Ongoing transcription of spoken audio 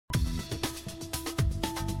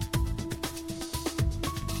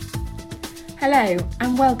Hello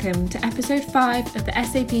and welcome to episode 5 of the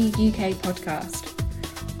SAP UK podcast.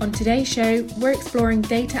 On today's show, we're exploring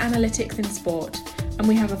data analytics in sport, and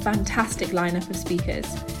we have a fantastic lineup of speakers,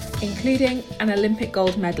 including an Olympic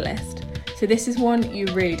gold medalist. So this is one you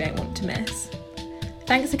really don't want to miss.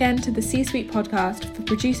 Thanks again to the C-Suite podcast for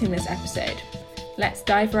producing this episode. Let's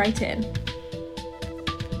dive right in.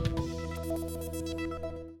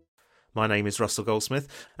 My name is Russell Goldsmith,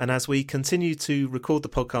 and as we continue to record the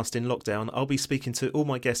podcast in lockdown, I'll be speaking to all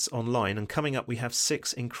my guests online, and coming up we have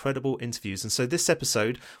 6 incredible interviews. And so this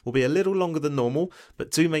episode will be a little longer than normal,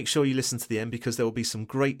 but do make sure you listen to the end because there will be some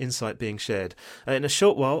great insight being shared. In a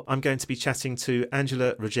short while, I'm going to be chatting to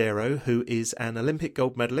Angela Ruggiero, who is an Olympic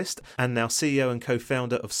gold medalist and now CEO and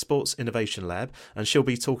co-founder of Sports Innovation Lab, and she'll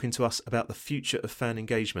be talking to us about the future of fan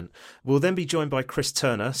engagement. We'll then be joined by Chris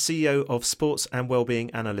Turner, CEO of Sports and Wellbeing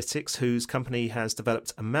Analytics, whose company has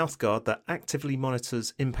developed a mouthguard that actively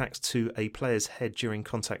monitors impacts to a player's head during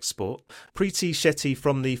contact sport. Preeti Shetty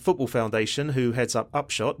from the Football Foundation, who heads up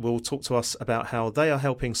Upshot, will talk to us about how they are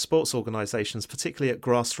helping sports organisations, particularly at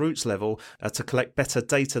grassroots level, to collect better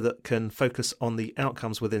data that can focus on the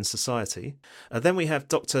outcomes within society. Then we have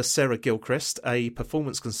Dr. Sarah Gilchrist, a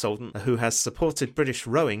performance consultant who has supported British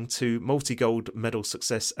rowing to multi-gold medal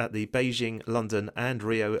success at the Beijing, London and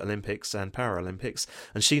Rio Olympics and Paralympics,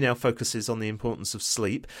 and she now focuses on the importance of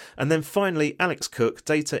sleep. And then finally, Alex Cook,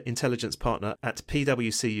 Data Intelligence Partner at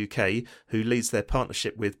PwC UK, who leads their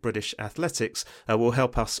partnership with British Athletics, will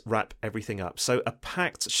help us wrap everything up. So a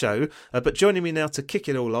packed show, but joining me now to kick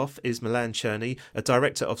it all off is Milan Cherny, a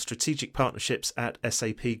Director of Strategic Partnerships at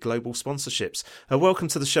SAP Global Sponsorships. Welcome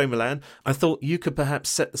to the show, Milan. I thought you could perhaps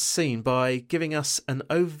set the scene by giving us an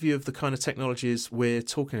overview of the kind of technologies we're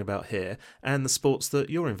talking about here and the sports that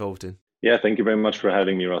you're involved in. Yeah, thank you very much for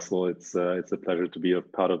having me, Russell. It's a pleasure to be a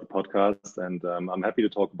part of the podcast, and I'm happy to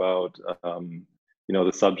talk about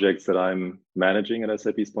the subjects that I'm managing at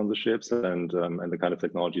SAP Sponsorships and the kind of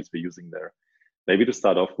technologies we're using there. Maybe to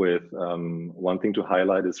start off with, one thing to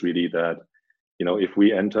highlight is really that if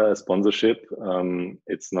we enter a sponsorship,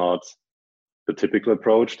 it's not the typical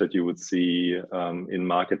approach that you would see in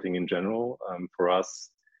marketing in general. For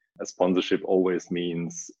us, a sponsorship always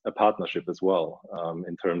means a partnership as well,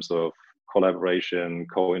 in terms of collaboration,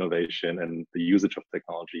 co-innovation, and the usage of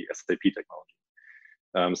technology, SAP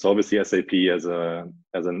technology. So obviously SAP as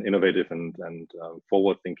an innovative and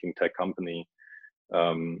forward-thinking tech company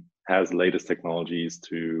has latest technologies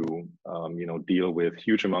to deal with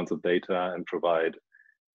huge amounts of data and provide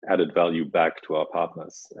added value back to our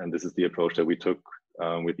partners. And this is the approach that we took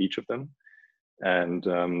with each of them. And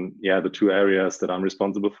the 2 areas that I'm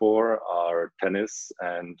responsible for are tennis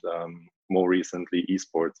and more recently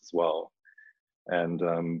esports as well. And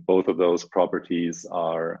both of those properties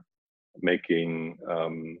are making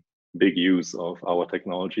big use of our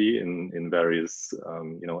technology in various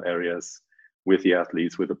areas with the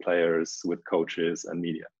athletes, with the players, with coaches and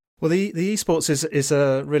media. Well, the esports is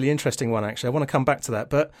a really interesting one, actually. I want to come back to that,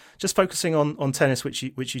 but just focusing on tennis, which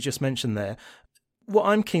you just mentioned there. What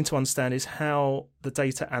I'm keen to understand is how the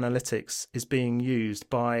data analytics is being used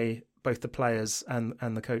by both the players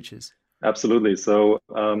and the coaches. Absolutely. So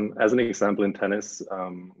as an example in tennis,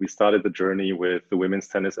 we started the journey with the Women's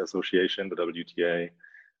Tennis Association, the WTA,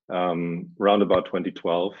 around about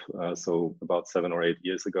 2012, so about 7 or 8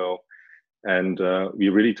 years ago. And we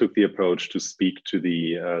really took the approach to speak to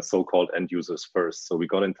the so-called end users first. So we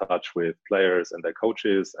got in touch with players and their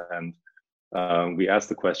coaches, and we asked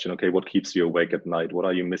the question, okay, what keeps you awake at night? What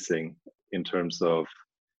are you missing in terms of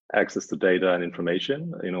access to data and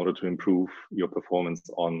information in order to improve your performance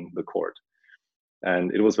on the court?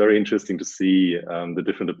 And it was very interesting to see the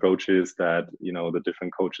different approaches that, the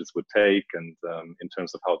different coaches would take and in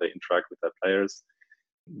terms of how they interact with their players.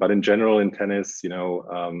 But in general, in tennis,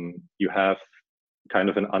 you have kind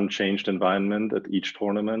of an unchanged environment at each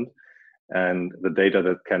tournament. And the data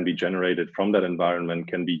that can be generated from that environment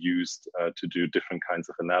can be used to do different kinds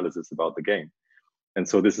of analysis about the game. And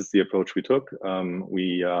so this is the approach we took.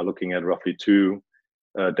 We are looking at roughly 2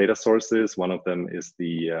 data sources. One of them is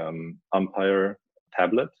the umpire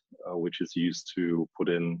tablet, which is used to put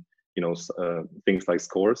in, things like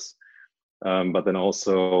scores. But then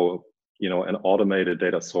also, an automated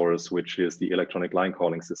data source, which is the electronic line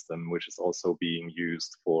calling system, which is also being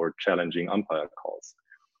used for challenging umpire calls.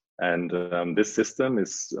 And this system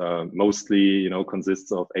is mostly,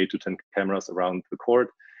 consists of 8 to 10 cameras around the court.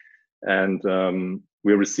 And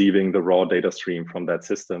we're receiving the raw data stream from that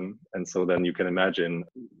system. And so then you can imagine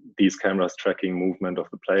these cameras tracking movement of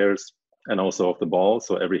the players and also of the ball.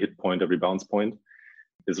 So every hit point, every bounce point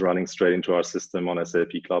is running straight into our system on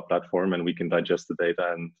SAP Cloud Platform, and we can digest the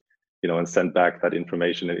data and and send back that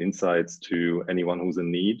information and insights to anyone who's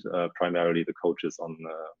in need, primarily the coaches on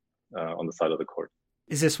the side of the court.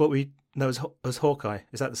 Is this what we know as Hawkeye?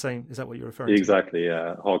 Is that the same? Is that what you're referring to? Exactly,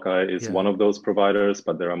 yeah. Hawkeye is one of those providers,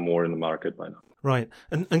 but there are more in the market by now. Right.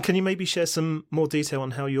 And can you maybe share some more detail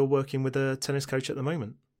on how you're working with a tennis coach at the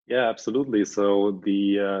moment? Yeah, absolutely. So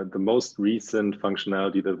the most recent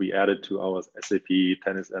functionality that we added to our SAP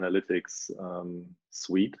Tennis Analytics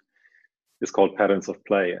suite is called Patterns of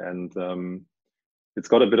Play. And it's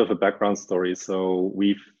got a bit of a background story. So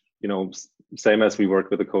we've, same as we worked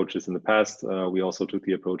with the coaches in the past, we also took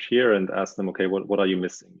the approach here and asked them, okay, what are you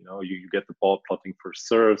missing? You get the ball plotting for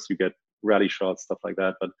serves, you get rally shots, stuff like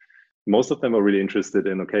that. But most of them are really interested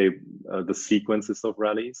in, the sequences of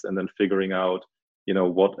rallies and then figuring out,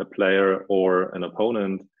 what a player or an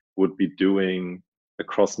opponent would be doing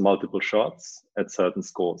across multiple shots at certain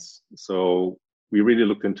scores. So we really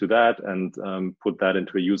looked into that and put that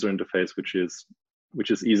into a user interface, which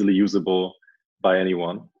is easily usable by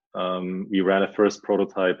anyone. We ran a first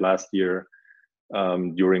prototype last year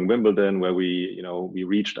during Wimbledon, where we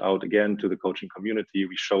reached out again to the coaching community.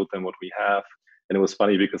 We showed them what we have. And it was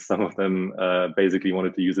funny because some of them basically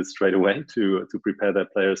wanted to use it straight away to prepare their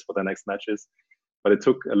players for their next matches. But it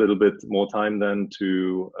took a little bit more time then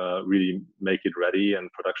to really make it ready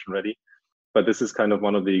and production ready. But this is kind of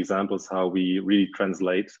one of the examples how we really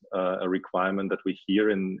translate a requirement that we hear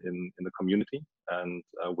in the community and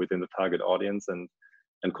within the target audience and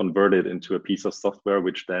convert it into a piece of software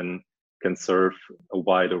which then can serve a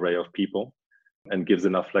wide array of people and gives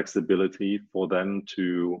enough flexibility for them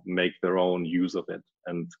to make their own use of it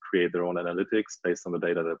and create their own analytics based on the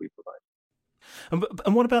data that we provide.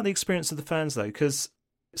 And what about the experience of the fans, though?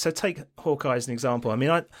 So take Hawkeye as an example. I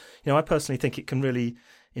mean, I personally think it can really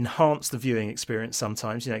enhance the viewing experience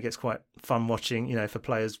sometimes. It gets quite fun watching, if a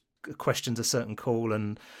player's questions a certain call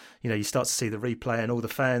and, you start to see the replay and all the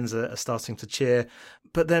fans are starting to cheer.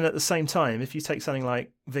 But then at the same time, if you take something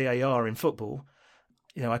like VAR in football,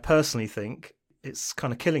 I personally think it's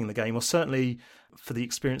kind of killing the game, or certainly for the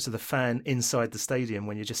experience of the fan inside the stadium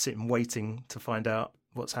when you're just sitting waiting to find out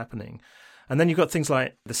what's happening. And then you've got things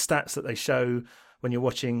like the stats that they show when you're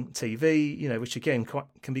watching TV, which again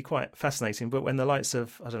can be quite fascinating. But when the likes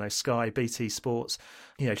of, Sky, BT Sports,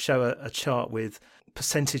 show a chart with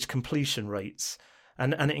percentage completion rates,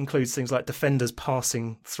 and it includes things like defenders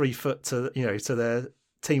passing 3 foot to their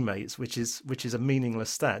teammates, which is a meaningless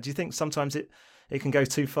stat. Do you think sometimes it can go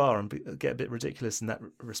too far and get a bit ridiculous in that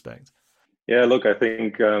respect? Yeah, look, I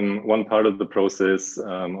think one part of the process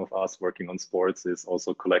of us working on sports is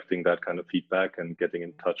also collecting that kind of feedback and getting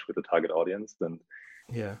in touch with the target audience. And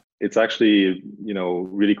yeah, it's actually,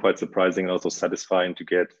 really quite surprising and also satisfying to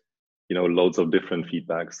get, loads of different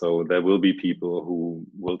feedback. So there will be people who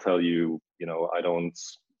will tell you, I don't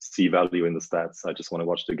see value in the stats. I just want to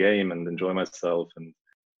watch the game and enjoy myself. And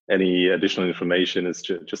any additional information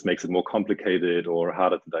just makes it more complicated or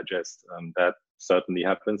harder to digest. That certainly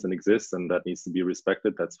happens and exists, and that needs to be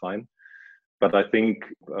respected. That's fine. But I think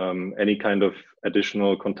any kind of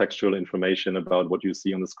additional contextual information about what you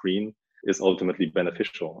see on the screen is ultimately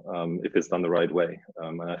beneficial if it's done the right way.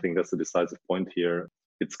 And I think that's the decisive point here.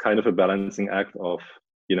 It's kind of a balancing act of,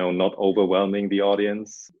 not overwhelming the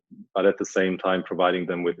audience, but at the same time providing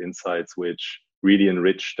them with insights which really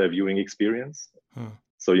enrich their viewing experience.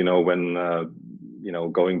 So, when,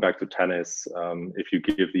 going back to tennis, if you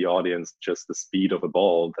give the audience just the speed of a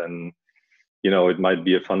ball, then, it might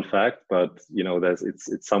be a fun fact, but,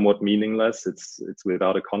 it's somewhat meaningless. It's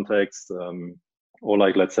without a context, or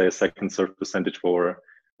like, let's say a second serve percentage for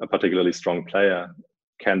a particularly strong player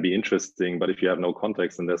can be interesting, but if you have no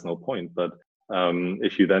context, then there's no point. But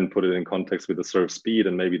if you then put it in context with the serve speed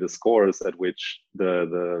and maybe the scores at which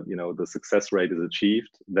the success rate is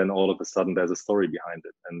achieved, then all of a sudden there's a story behind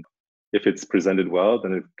it. And if it's presented well,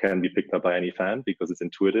 then it can be picked up by any fan because it's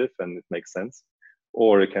intuitive and it makes sense.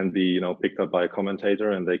 Or it can be, picked up by a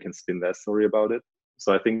commentator and they can spin their story about it.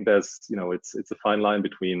 So I think there's, it's a fine line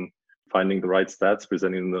between finding the right stats,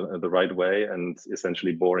 presenting the right way, and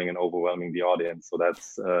essentially boring and overwhelming the audience. So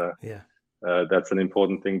that's an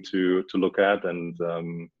important thing to look at, and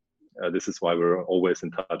this is why we're always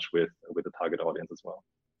in touch with the target audience as well.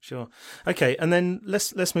 Sure. Okay, and then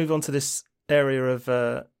let's move on to this area of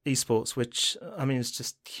esports, which is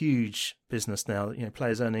just huge business now.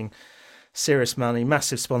 Players earning serious money,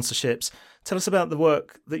 massive sponsorships. Tell us about the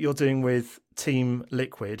work that you're doing with Team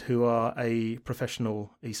Liquid, who are a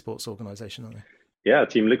professional esports organization, aren't they? Yeah,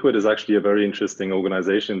 Team Liquid is actually a very interesting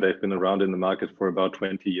organization. They've been around in the market for about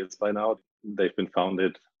 20 years by now. They've been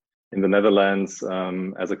founded in the Netherlands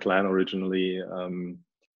as a clan originally.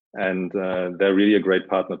 and they're really a great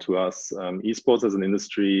partner to us. Esports as an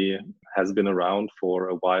industry has been around for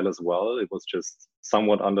a while as well. It was just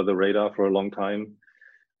somewhat under the radar for a long time.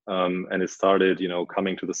 And it started,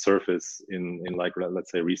 coming to the surface in like,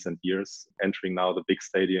 let's say, recent years, entering now the big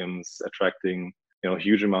stadiums, attracting,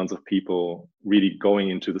 huge amounts of people, really going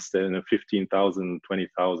into the stadium, a 15,000,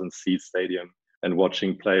 20,000 seat stadium, and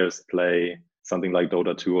watching players play something like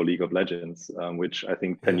Dota 2 or League of Legends, which I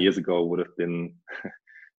think 10 years ago would have been,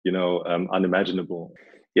 unimaginable.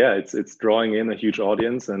 Yeah, it's drawing in a huge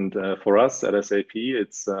audience, and for us at SAP,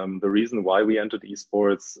 it's the reason why we entered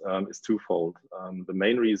esports is twofold. The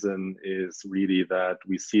main reason is really that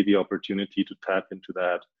we see the opportunity to tap into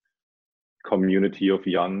that community of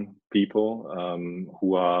young people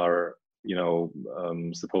who are,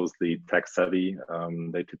 supposedly tech savvy.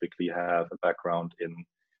 They typically have a background in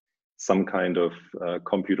some kind of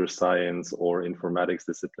computer science or informatics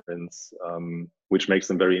disciplines, which makes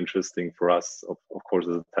them very interesting for us, of course,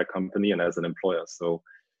 as a tech company and as an employer. So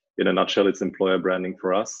in a nutshell, it's employer branding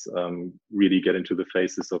for us, really get into the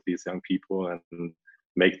faces of these young people and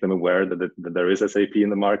make them aware that there is SAP in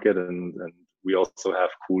the market, and we also have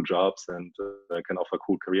cool jobs and can offer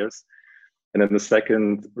cool careers. And then the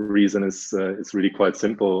second reason is really quite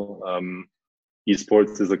simple.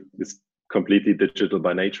 Esports is completely digital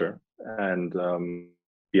by nature, and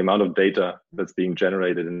the amount of data that's being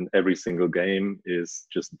generated in every single game is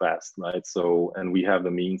just vast, right? So, and we have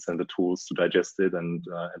the means and the tools to digest it and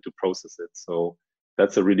to process it. So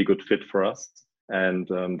that's a really good fit for us. And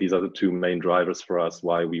these are the two main drivers for us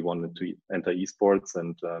why we wanted to enter esports,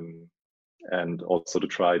 and also to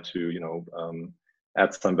try to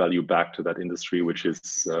add some value back to that industry, which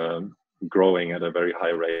is growing at a very high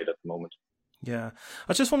rate at the moment. Yeah,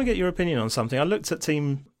 I just want to get your opinion on something. I looked at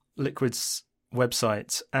Team Liquid's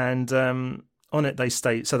website, and on it they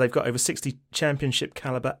state, so they've got over 60 championship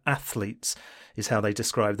caliber athletes, is how they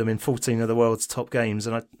describe them, in 14 of the world's top games.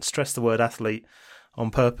 And I stress the word athlete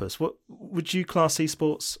on purpose. What would you class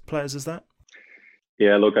esports players as that?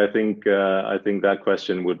 Yeah, look, I think that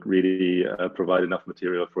question would really provide enough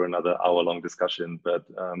material for another hour-long discussion. But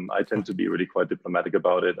I tend to be really quite diplomatic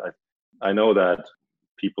about it. I know that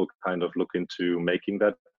people kind of look into making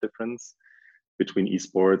that difference between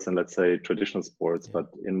esports and, let's say, traditional sports. Yeah. But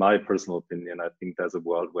in my personal opinion, I think there's a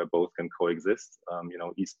world where both can coexist.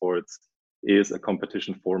 Esports is a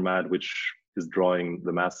competition format which is drawing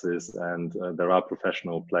the masses, and there are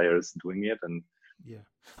professional players doing it. And yeah,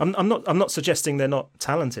 I'm not suggesting they're not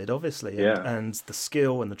talented, obviously, and the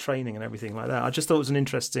skill and the training and everything like that. I just thought it was an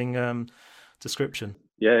interesting description.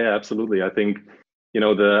 Yeah, absolutely. I think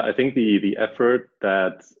the effort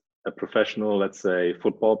that a professional, let's say,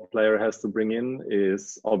 football player has to bring in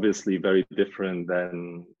is obviously very different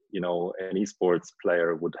than an esports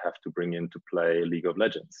player would have to bring in to play League of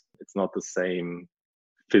Legends. It's not the same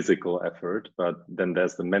physical effort, but then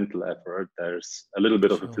there's the mental effort. There's a little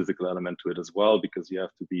bit of a physical element to it as well, because you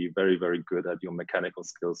have to be very, very good at your mechanical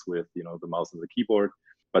skills with the mouse and the keyboard.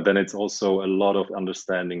 But then it's also a lot of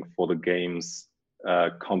understanding for the game's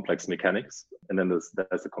complex mechanics. And then there's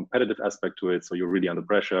a competitive aspect to it. So you're really under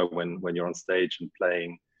pressure when you're on stage and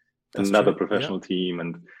playing another professional team.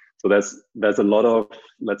 And so there's a lot of,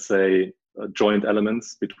 let's say, joint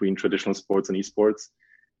elements between traditional sports and esports.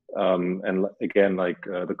 And again,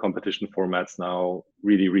 the competition formats now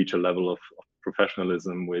really reach a level of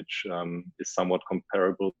professionalism, which is somewhat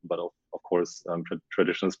comparable. But of course,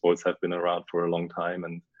 traditional sports have been around for a long time,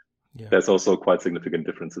 and there's also quite significant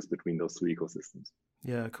differences between those two ecosystems.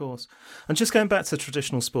 Yeah, of course. And just going back to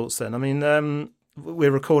traditional sports then, I mean,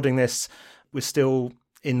 we're recording this, we're still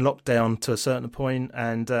in lockdown to a certain point,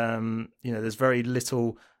 and, there's very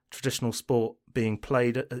little traditional sport being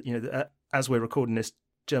played. As we're recording this,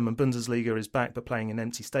 German Bundesliga is back, but playing in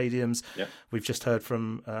empty stadiums. Yeah. We've just heard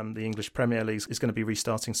from the English Premier League is going to be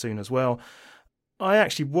restarting soon as well. I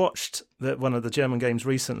actually watched one of the German games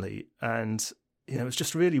recently, and it was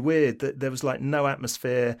just really weird that there was no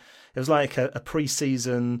atmosphere. It was like a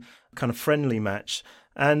pre-season kind of friendly match.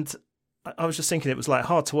 And I was just thinking it was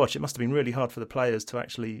hard to watch. It must have been really hard for the players to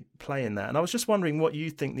actually play in that. And I was just wondering what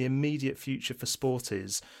you think the immediate future for sport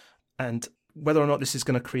is, and whether or not this is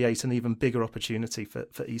going to create an even bigger opportunity for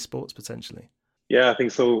esports potentially. Yeah, I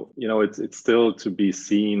think so. It's still to be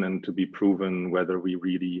seen and to be proven whether we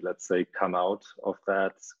really, let's say, come out of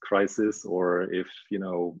that crisis, or if,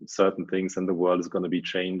 certain things in the world is going to be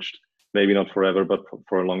changed, maybe not forever, but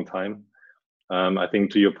for a long time. I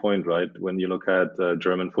think to your point, right, when you look at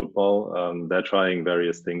German football, they're trying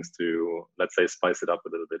various things to, let's say, spice it up a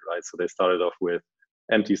little bit, right? So they started off with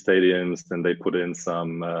empty stadiums, then they put in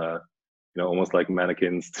some, almost like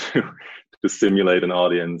mannequins to to simulate an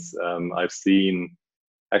audience. I've seen,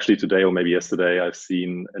 actually today or maybe yesterday, I've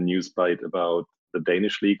seen a news bite about the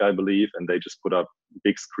Danish league, I believe, and they just put up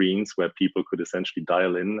big screens where people could essentially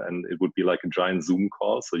dial in, and it would be like a giant Zoom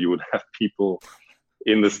call. So you would have people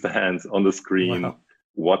in the stands on the screen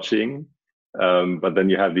watching, but then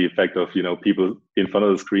you have the effect of, you know, people in front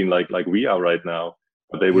of the screen like we are right now,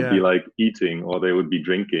 but they would be like eating or they would be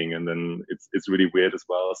drinking, and then it's really weird as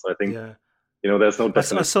well. So I think you know, there's no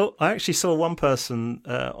definite... I actually saw one person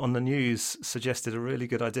on the news suggested a really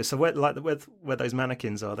good idea. So where those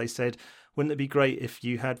mannequins are, they said, wouldn't it be great if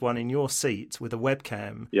you had one in your seat with a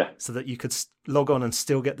webcam, so that you could log on and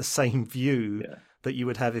still get the same view that you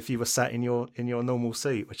would have if you were sat in your normal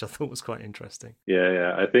seat, which I thought was quite interesting.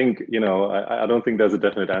 Yeah. I think, you know, I don't think there's a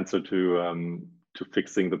definite answer to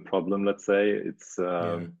fixing the problem. Let's say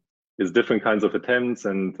it's different kinds of attempts,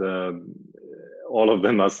 and all of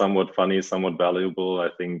them are somewhat funny, somewhat valuable. I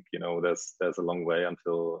think, you know, there's a long way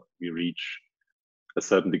until we reach a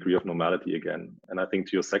certain degree of normality again. And I think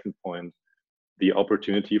to your second point, the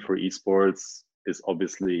opportunity for esports is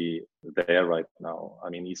obviously there right now. I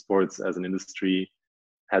mean, esports as an industry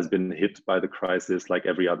has been hit by the crisis like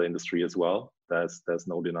every other industry as well. There's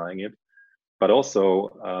no denying it. But also,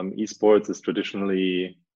 esports is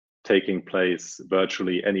traditionally taking place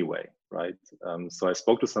virtually anyway, right? So I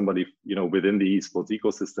spoke to somebody, you know, within the esports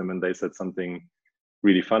ecosystem, and they said something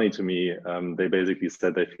really funny to me. They basically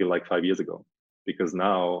said they feel like 5 years ago, because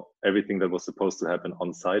now everything that was supposed to happen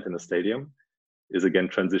on site in a stadium is again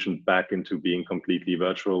transitioned back into being completely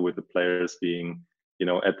virtual, with the players being, you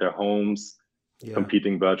know, at their homes,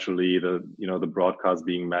 competing virtually, the broadcast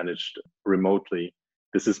being managed remotely.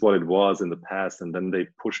 This is what it was in the past, and then they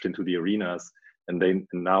pushed into the arenas, and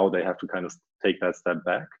now they have to kind of take that step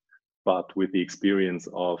back, but with the experience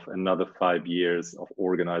of another 5 years of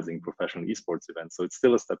organizing professional esports events. So it's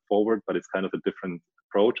still a step forward, but it's kind of a different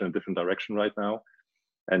approach and a different direction right now.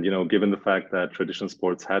 And, you know, given the fact that traditional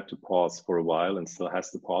sports had to pause for a while and still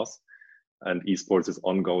has to pause, and esports is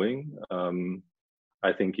ongoing,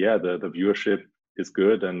 I think, the viewership is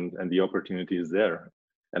good, and the opportunity is there.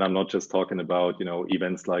 And I'm not just talking about, you know,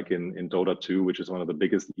 events like in Dota 2, which is one of the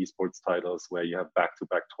biggest esports titles, where you have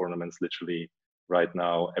back-to-back tournaments literally right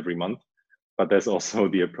now every month. But there's also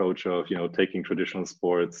the approach of, you know, taking traditional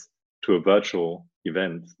sports to a virtual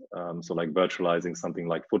event. So like virtualizing something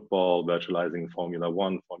like football, virtualizing Formula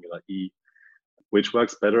One, Formula E, which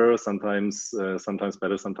works better, sometimes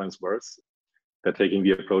better, sometimes worse. They're taking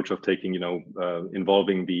the approach of taking, you know,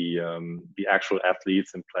 involving the actual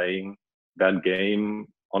athletes and playing that game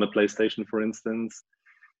on a PlayStation, for instance.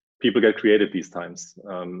 People get creative these times.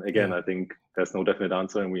 I think there's no definite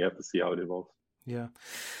answer, and we have to see how it evolves. Yeah.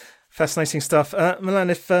 Fascinating stuff. Milan,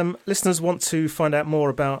 if listeners want to find out more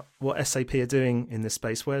about what SAP are doing in this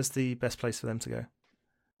space, where's the best place for them to go?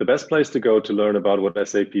 The best place to go to learn about what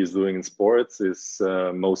SAP is doing in sports is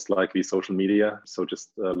most likely social media. So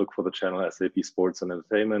just look for the channel SAP Sports and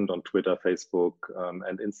Entertainment on Twitter, Facebook,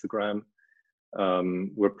 and Instagram.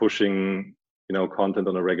 We're pushing, you know, content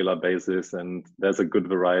on a regular basis, and there's a good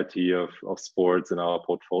variety of sports in our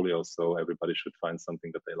portfolio. So everybody should find something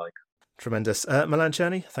that they like. Tremendous. Milan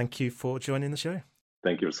Czerny, thank you for joining the show.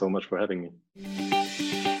 Thank you so much for having me.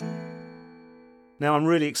 Now, I'm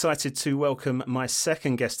really excited to welcome my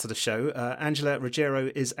second guest to the show. Angela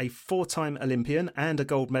Ruggiero is a 4-time Olympian and a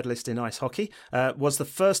gold medalist in ice hockey, was the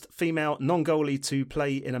first female non-goalie to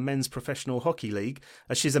play in a men's professional hockey league.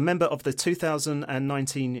 She's a member of the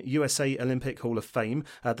 2019 USA Olympic Hall of Fame,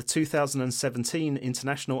 the 2017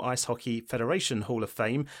 International Ice Hockey Federation Hall of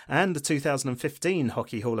Fame, and the 2015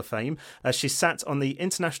 Hockey Hall of Fame. She sat on the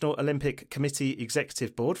International Olympic Committee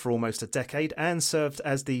Executive Board for almost a decade and served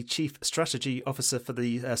as the Chief Strategy Officer for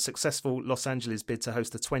the successful Los Angeles bid to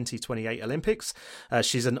host the 2028 Olympics.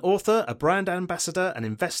 She's an author, a brand ambassador, an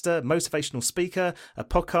investor, motivational speaker, a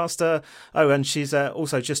podcaster. Oh, and she's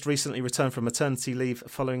also just recently returned from maternity leave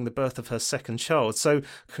following the birth of her second child. So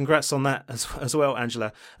congrats on that as well,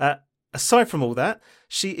 Angela. Aside from all that,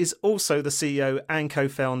 she is also the CEO and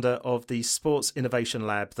co-founder of the Sports Innovation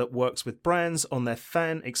Lab that works with brands on their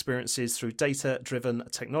fan experiences through data-driven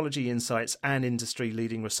technology insights and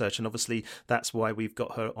industry-leading research. And obviously, that's why we've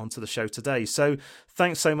got her onto the show today. So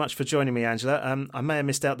thanks so much for joining me, Angela. I may have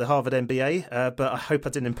missed out the Harvard MBA, but I hope I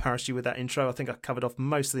didn't embarrass you with that intro. I think I covered off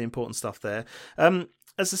most of the important stuff there.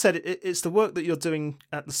 As I said, it's the work that you're doing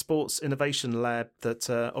at the Sports Innovation Lab that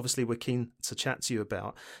obviously we're keen to chat to you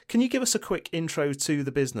about. Can you give us a quick intro to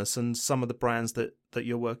the business and some of the brands that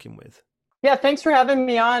you're working with? Yeah, thanks for having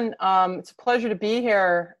me on. It's a pleasure to be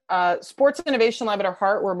here. Sports Innovation Lab at our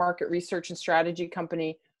heart, we're a market research and strategy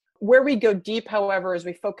company. Where we go deep, however, is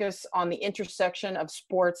we focus on the intersection of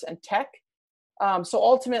sports and tech. So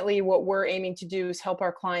ultimately, what we're aiming to do is help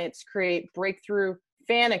our clients create breakthrough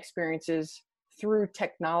fan experiences through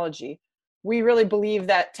technology. We really believe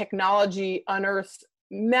that technology unearths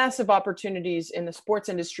massive opportunities in the sports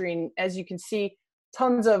industry. And as you can see,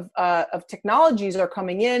 tons of technologies are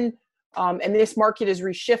coming in, and this market is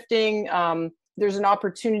reshifting. There's an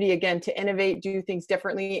opportunity, again, to innovate, do things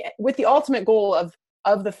differently with the ultimate goal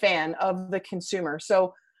of the fan, of the consumer.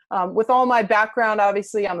 So with all my background,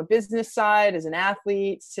 obviously, on the business side as an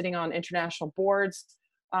athlete, sitting on international boards,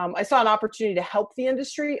 I saw an opportunity to help the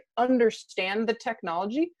industry understand the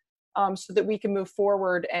technology so that we can move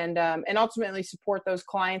forward and ultimately support those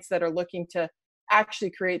clients that are looking to actually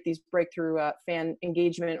create these breakthrough fan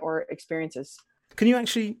engagement or experiences. Can you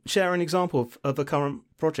actually share an example of a current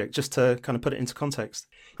project just to kind of put it into context?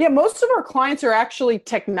 Yeah, most of our clients are actually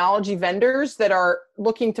technology vendors that are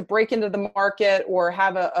looking to break into the market or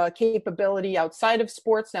have a capability outside of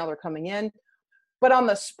sports. Now they're coming in. But on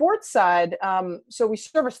the sports side, so we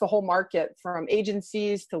service the whole market, from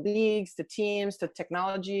agencies to leagues to teams to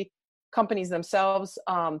technology companies themselves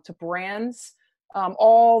to brands,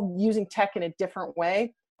 all using tech in a different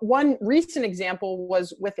way. One recent example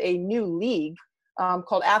was with a new league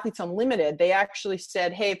called Athletes Unlimited. They actually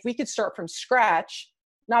said, hey, if we could start from scratch,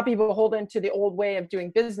 not be beholden to the old way of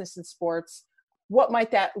doing business in sports, what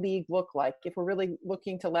might that league look like if we're really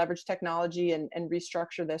looking to leverage technology and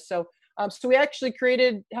restructure this? So we actually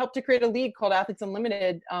helped to create a league called Athletes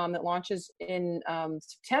Unlimited that launches in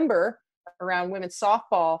September around women's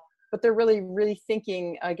softball, but they're really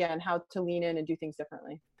thinking, again, how to lean in and do things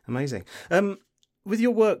differently. Amazing. With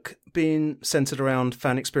your work being centered around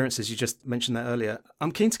fan experiences, you just mentioned that earlier,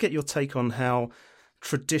 I'm keen to get your take on how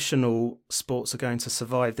traditional sports are going to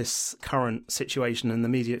survive this current situation in the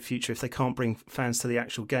immediate future if they can't bring fans to the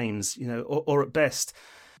actual games, or at best,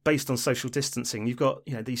 based on social distancing. You've got,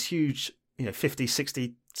 these huge, 50,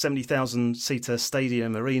 60, 70,000 seater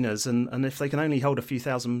stadium arenas, and if they can only hold a few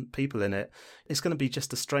thousand people in it, it's going to be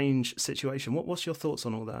just a strange situation. What's your thoughts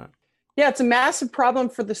on all that? Yeah, it's a massive problem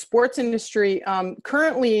for the sports industry.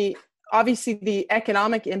 Currently, obviously, the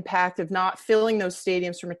economic impact of not filling those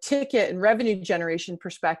stadiums from a ticket and revenue generation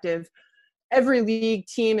perspective, every league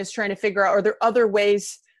team is trying to figure out, are there other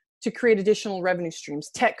ways to create additional revenue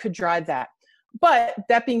streams? Tech could drive that. But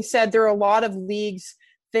that being said, there are a lot of leagues,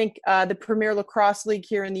 think the Premier Lacrosse League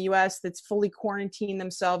here in the US that's fully quarantined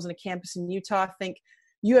themselves in a campus in Utah. Think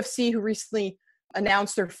UFC, who recently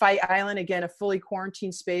announced their Fight Island, again, a fully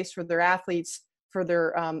quarantined space for their athletes, for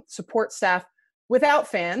their support staff, without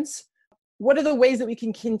fans. What are the ways that we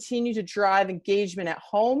can continue to drive engagement at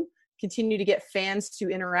home, continue to get fans to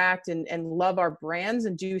interact and love our brands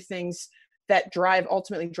and do things that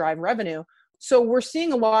ultimately drive revenue? So we're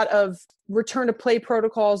seeing a lot of return to play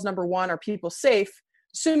protocols. Number one, are people safe?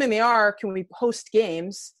 Assuming they are, can we host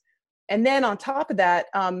games? And then on top of that,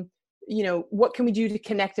 what can we do to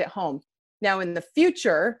connect at home? Now, in the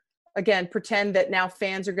future, again, pretend that now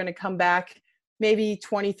fans are going to come back maybe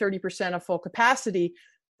 20, 30% of full capacity.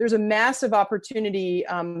 There's a massive opportunity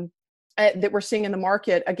that we're seeing in the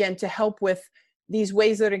market, again, to help with these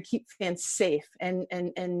ways that are going to keep fans safe and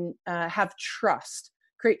have trust,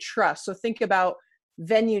 create trust. So think about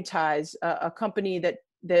Venuetize, a company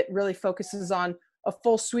that really focuses on a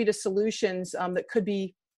full suite of solutions that could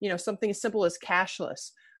be, something as simple as cashless.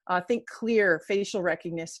 Think Clear, facial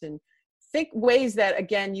recognition. Think ways that,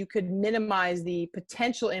 again, you could minimize the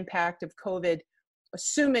potential impact of COVID,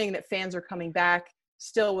 assuming that fans are coming back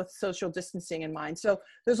still with social distancing in mind. So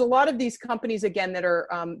there's a lot of these companies, again, that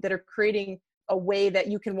are creating a way that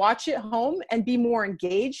you can watch at home and be more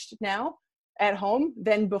engaged now at home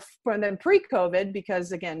than pre-COVID,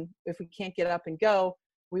 because, again, if we can't get up and go,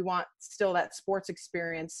 we want still that sports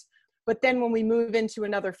experience. But then when we move into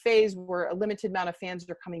another phase where a limited amount of fans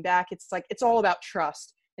are coming back, it's all about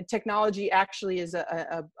trust. And technology actually is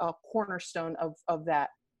a cornerstone of that.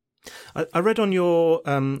 I read on your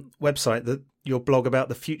website that your blog about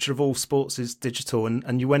the future of all sports is digital,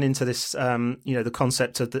 and you went into this, the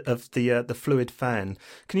concept of the fluid fan.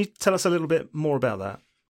 Can you tell us a little bit more about that?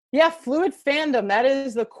 Yeah, fluid fandom, that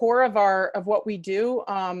is the core of what we do.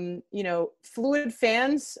 Fluid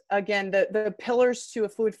fans, again, the pillars to a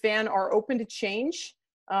fluid fan are open to change.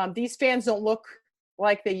 These fans don't look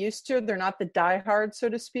like they used to. They're not the diehard, so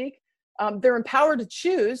to speak. They're empowered to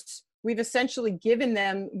choose. We've essentially given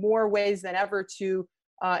them more ways than ever to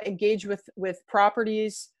engage with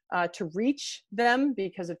properties, to reach them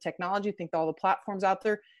because of technology. Think all the platforms out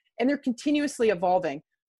there, and they're continuously evolving.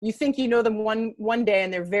 You think you know them one day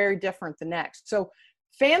and they're very different the next. So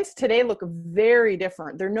fans today look very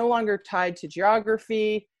different. They're no longer tied to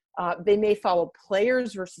geography. They may follow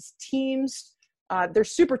players versus teams. They're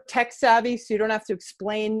super tech savvy, so you don't have to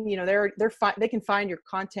explain. They can find your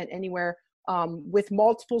content anywhere with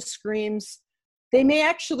multiple screens. They may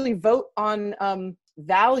actually vote on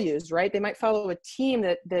values, right? They might follow a team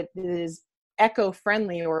that is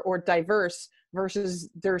eco-friendly or diverse versus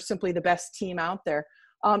they're simply the best team out there.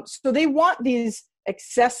 So they want these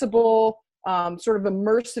accessible, sort of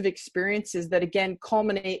immersive experiences that, again,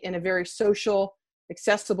 culminate in a very social,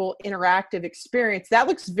 accessible, interactive experience. That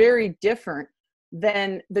looks very different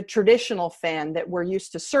than the traditional fan that we're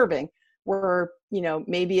used to serving, where,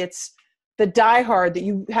 maybe it's the diehard that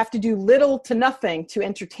you have to do little to nothing to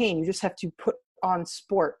entertain. You just have to put on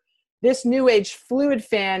sport. This new age fluid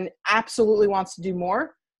fan absolutely wants to do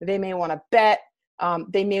more. They may want to bet.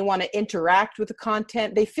 They may want to interact with the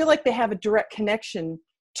content. They feel like they have a direct connection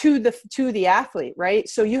to the athlete, right?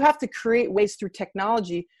 So you have to create ways through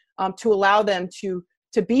technology to allow them to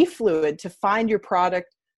be fluid, to find your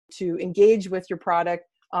product, to engage with your product,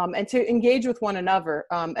 and to engage with one another.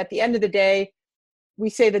 At the end of the day, we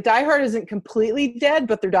say the diehard isn't completely dead,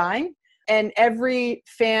 but they're dying. And every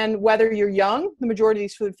fan, whether you're young, the majority of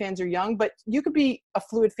these fluid fans are young, but you could be a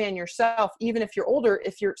fluid fan yourself, even if you're older,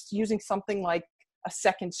 if you're using something like a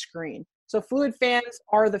second screen. So fluid fans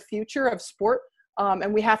are the future of sport.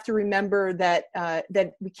 And we have to remember that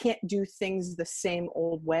we can't do things the same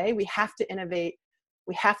old way. We have to innovate.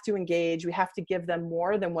 We have to engage. We have to give them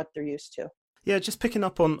more than what they're used to. Yeah, just picking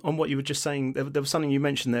up on what you were just saying, there was something you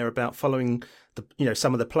mentioned there about following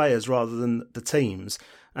some of the players rather than the teams,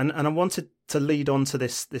 and I wanted to lead on to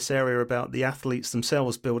this area about the athletes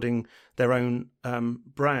themselves building their own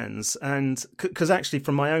brands, and because actually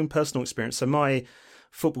from my own personal experience, so my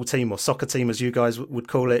football team or soccer team, as you guys would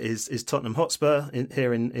call it, is Tottenham Hotspur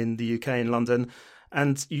here in the UK in London,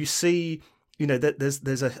 and you see. That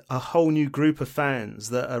there's a whole new group of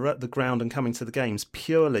fans that are at the ground and coming to the games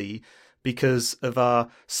purely because of our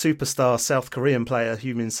superstar South Korean player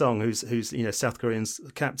Heung-min Song, who's South Korean's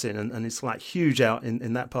captain and is like huge out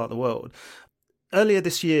in that part of the world. Earlier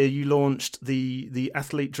this year, you launched the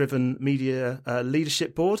athlete-driven media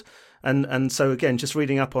leadership board. And so, again, just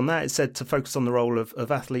reading up on that, it said to focus on the role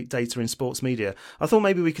of athlete data in sports media. I thought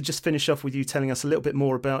maybe we could just finish off with you telling us a little bit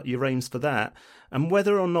more about your aims for that and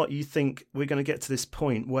whether or not you think we're going to get to this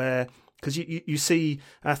point where, because you see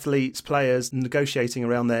athletes, players negotiating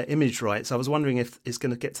around their image rights. I was wondering if it's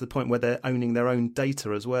going to get to the point where they're owning their own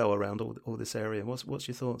data as well around all this area. What's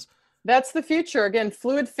your thoughts? That's the future. Again,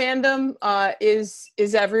 fluid fandom is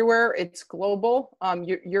everywhere. It's global.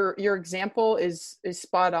 Your example is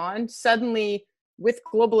spot on. Suddenly, with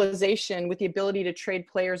globalization, with the ability to trade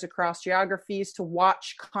players across geographies, to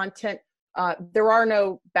watch content, there are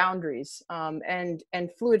no boundaries, and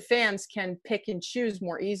fluid fans can pick and choose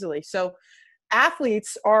more easily. So,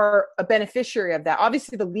 athletes are a beneficiary of that.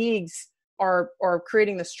 Obviously, the leagues are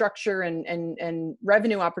creating the structure and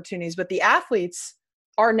revenue opportunities, but the athletes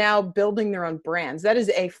are now building their own brands. That is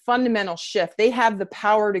a fundamental shift. They have the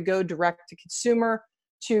power to go direct to consumer,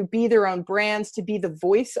 to be their own brands, to be the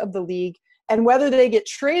voice of the league. And whether they get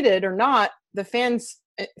traded or not, the fans,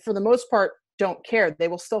 for the most part, don't care. They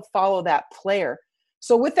will still follow that player.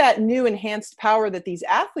 So with that new enhanced power that these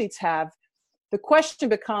athletes have, the question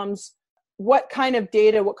becomes, what kind of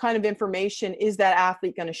data, what kind of information is that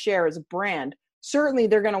athlete going to share as a brand? Certainly,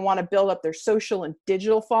 they're going to want to build up their social and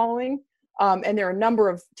digital following. And there are a number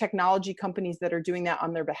of technology companies that are doing that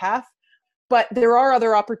on their behalf. But there are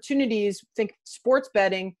other opportunities, think sports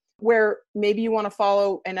betting, where maybe you want to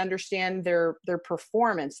follow and understand their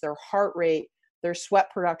performance, their heart rate, their sweat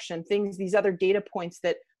production, these other data points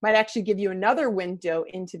that might actually give you another window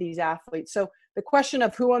into these athletes. So the question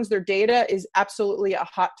of who owns their data is absolutely a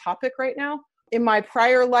hot topic right now. In my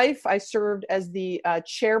prior life, I served as the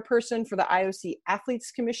chairperson for the IOC Athletes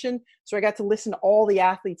Commission. So I got to listen to all the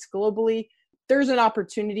athletes globally. There's an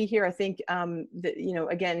opportunity here. I think,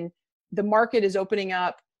 again, the market is opening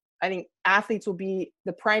up. I think athletes will be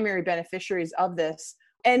the primary beneficiaries of this.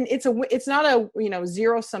 And it's not a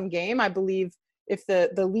zero-sum game. I believe if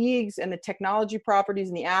the leagues and the technology properties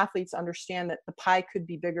and the athletes understand that the pie could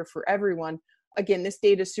be bigger for everyone, again, this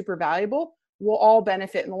data is super valuable. We'll all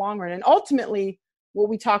benefit in the long run. And ultimately, what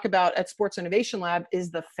we talk about at Sports Innovation Lab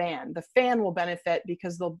is the fan. The fan will benefit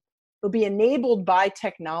because they'll be enabled by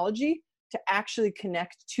technology to actually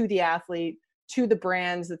connect to the athlete, to the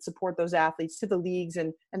brands that support those athletes, to the leagues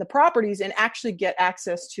and the properties, and actually get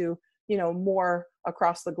access to more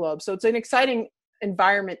across the globe. So it's an exciting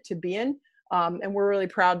environment to be in. And we're really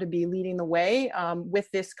proud to be leading the way with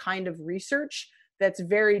this kind of research that's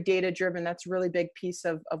very data driven. That's a really big piece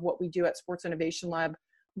of what we do at Sports Innovation Lab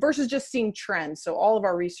versus just seeing trends. So all of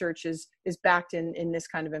our research is backed in this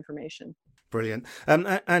kind of information. Brilliant.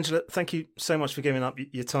 Angela, thank you so much for giving up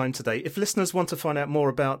your time today. If listeners want to find out more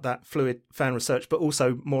about that Fluid fan research, but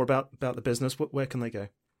also more about the business, where can they go?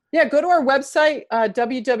 Yeah, go to our website,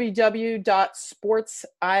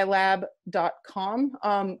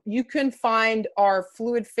 www.sportsilab.com. You can find our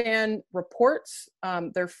Fluid fan reports.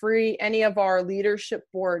 They're free. Any of our leadership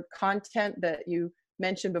board content that you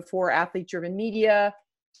mentioned before, athlete-driven media,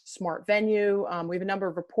 smart venue. We have a number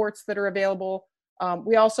of reports that are available.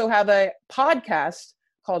 We also have a podcast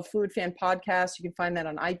called Fluid Fan Podcast. You can find that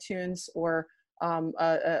on iTunes, or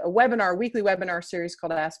a weekly webinar series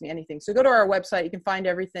called Ask Me Anything. So go to our website, you can find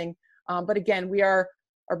everything. But again, we are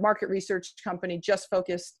a market research company just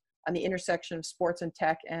focused on the intersection of sports and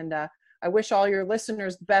tech. And I wish all your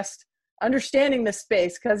listeners the best understanding this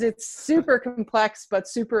space, because it's super complex, but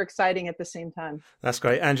super exciting at the same time. That's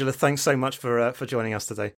great. Angela, thanks so much for joining us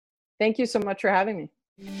today. Thank you so much for having me.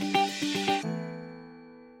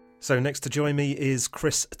 So next to join me is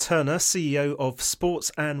Chris Turner, CEO of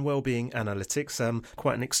Sports and Wellbeing Analytics,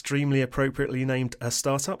 quite an extremely appropriately named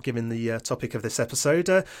startup given the topic of this episode.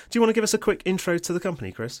 Do you want to give us a quick intro to the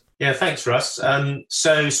company, Chris? Yeah, thanks, Russ.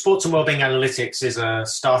 So Sports and Wellbeing Analytics is a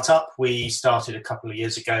startup. We started a couple of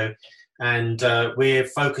years ago, and we're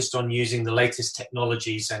focused on using the latest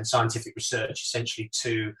technologies and scientific research essentially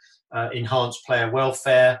to enhance player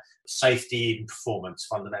welfare, safety and performance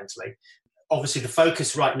fundamentally. Obviously, the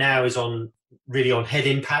focus right now is on head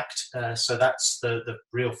impact. So that's the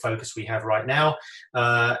real focus we have right now.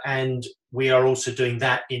 And we are also doing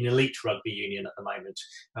that in elite rugby union at the moment.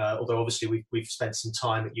 Although obviously we've spent some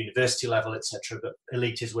time at university level, etc. But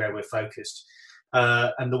elite is where we're focused.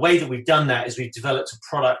 And the way that we've done that is we've developed a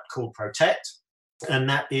product called Protect. And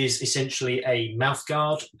that is essentially a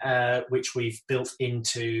mouthguard, which we've built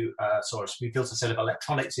into, we built a set of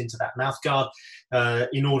electronics into that mouthguard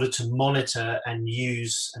in order to monitor and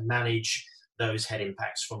use and manage those head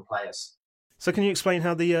impacts from players. So can you explain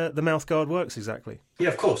how the mouthguard works exactly? Yeah,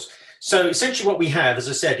 of course. So essentially what we have, as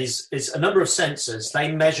I said, is a number of sensors.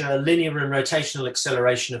 They measure linear and rotational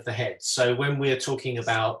acceleration of the head. So when we're talking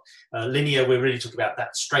about linear, we're really talking about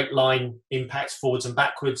that straight line impacts forwards and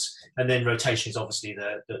backwards, and then rotation is obviously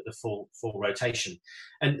the full rotation.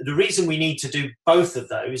 And the reason we need to do both of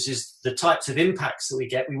those is the types of impacts that we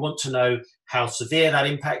get. We want to know how severe that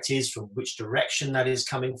impact is, from which direction that is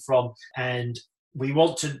coming from, and we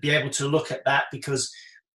want to be able to look at that because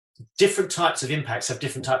different types of impacts have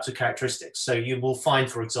different types of characteristics. So you will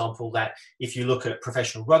find, for example, that if you look at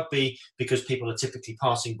professional rugby, because people are typically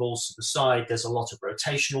passing balls to the side, there's a lot of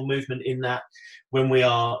rotational movement in that. When we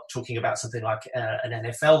are talking about something like an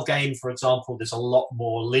NFL game, for example, there's a lot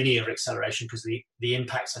more linear acceleration because the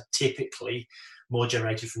impacts are typically more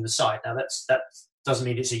generated from the side. Now, that doesn't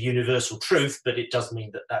mean it's a universal truth, but it does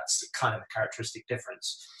mean that that's kind of a characteristic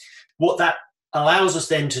difference. What that allows us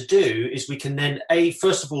then to do is we can then,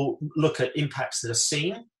 first of all, look at impacts that are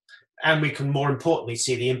seen, and we can more importantly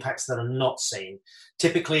see the impacts that are not seen.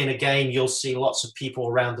 Typically in a game, you'll see lots of people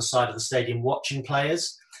around the side of the stadium watching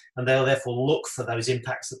players, and they'll therefore look for those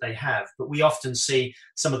impacts that they have. But we often see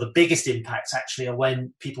some of the biggest impacts actually are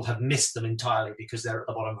when people have missed them entirely because they're at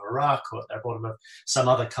the bottom of a ruck or at the bottom of some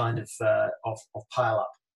other kind of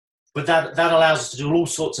pile-up. But that allows us to do all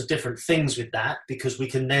sorts of different things with that, because we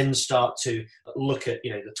can then start to look at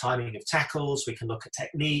the timing of tackles, we can look at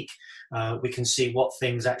technique, we can see what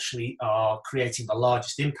things actually are creating the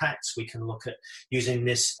largest impacts, we can look at using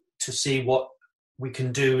this to see what we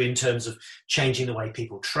can do in terms of changing the way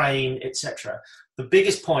people train, etc. The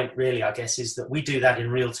biggest point really, I guess, is that we do that in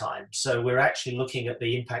real time. So we're actually looking at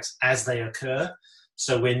the impacts as they occur.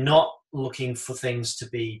 So we're not looking for things to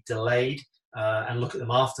be delayed and look at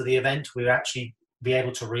them after the event. We'll actually be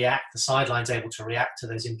able to react, the sideline's able to react to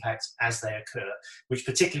those impacts as they occur, which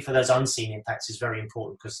particularly for those unseen impacts is very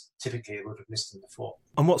important because typically we would have missed them before.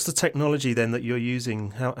 And what's the technology then that you're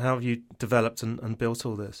using? How have you developed and built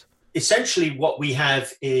all this? Essentially what we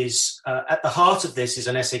have is, at the heart of this is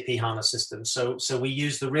an SAP HANA system. So we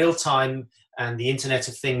use the real-time and the Internet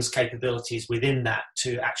of Things capabilities within that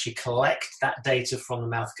to actually collect that data from the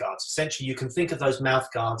mouthguards. Essentially, you can think of those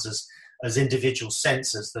mouthguards as individual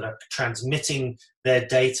sensors that are transmitting their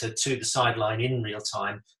data to the sideline in real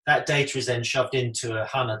time. That data is then shoved into a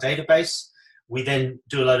HANA database. We then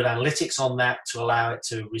do a load of analytics on that to allow it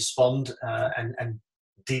to respond and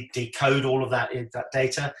decode all of that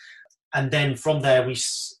data. And then from there, we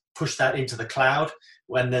push that into the cloud,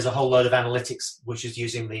 when there's a whole load of analytics, which is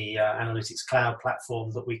using the Analytics Cloud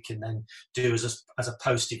platform that we can then do as a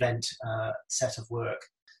post-event set of work.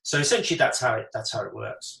 So essentially, that's how it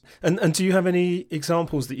works. And do you have any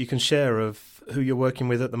examples that you can share of who you're working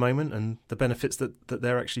with at the moment and the benefits that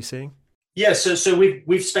they're actually seeing? Yeah, so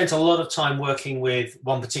we've spent a lot of time working with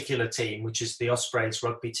one particular team, which is the Ospreys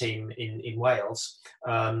rugby team in Wales,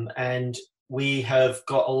 and we have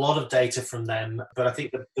got a lot of data from them. But I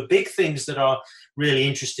think the big things that are really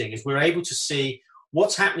interesting is we're able to see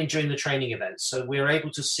what's happening during the training events. So we're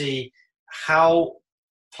able to see how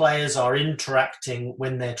players are interacting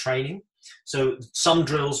when they're training. So some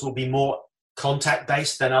drills will be more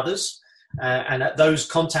contact-based than others. And at those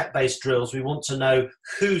contact-based drills, we want to know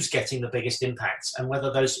who's getting the biggest impacts and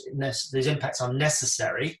whether those impacts are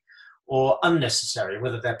necessary or unnecessary,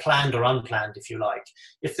 whether they're planned or unplanned, if you like.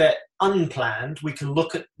 If they're unplanned, we can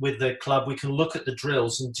look at, with the club, we can look at the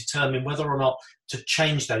drills and determine whether or not to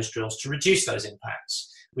change those drills to reduce those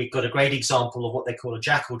impacts. We've got a great example of what they call a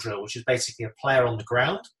jackal drill, which is basically a player on the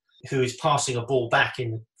ground who is passing a ball back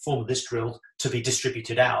in the form of this drill to be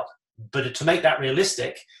distributed out. But to make that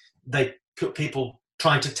realistic, they put people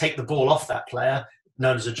trying to take the ball off that player,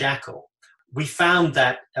 known as a jackal. We found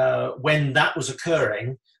that when that was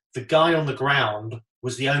occurring, the guy on the ground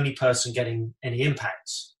was the only person getting any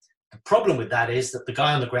impacts. The problem with that is that the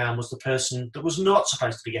guy on the ground was the person that was not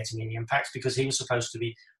supposed to be getting any impacts because he was supposed to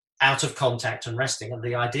be out of contact and resting. And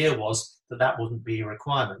the idea was that wouldn't be a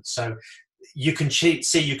requirement. So you can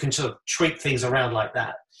you can sort of tweak things around like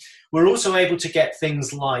that. We're also able to get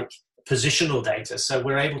things like positional data. So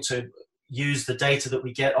we're able to use the data that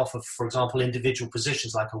we get off of, for example, individual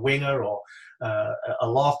positions like a winger or a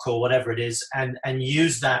lock or whatever it is, and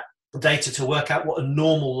use that data to work out what a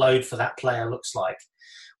normal load for that player looks like.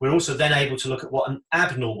 We're also then able to look at what an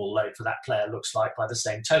abnormal load for that player looks like by the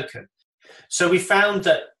same token. So we found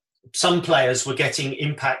that some players were getting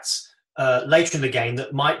impacts later in the game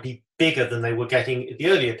that might be bigger than they were getting at the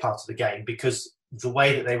earlier part of the game because the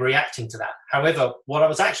way that they were reacting to that. However, what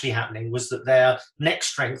was actually happening was that their neck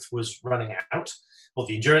strength was running out, or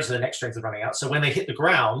the endurance of their neck strength was running out. So when they hit the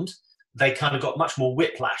ground, they kind of got much more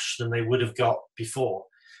whiplash than they would have got before.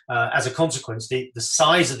 As a consequence, the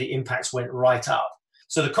size of the impacts went right up.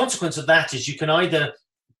 So the consequence of that is you can either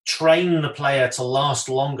train the player to last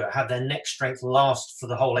longer, have their neck strength last for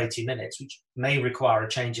the whole 80 minutes, which may require a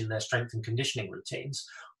change in their strength and conditioning routines,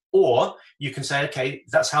 or you can say, okay,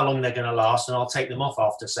 that's how long they're going to last, and I'll take them off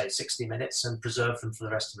after, say, 60 minutes and preserve them for the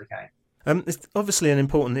rest of the game. It's obviously an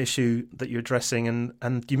important issue that you're addressing,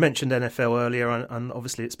 and you mentioned NFL earlier, and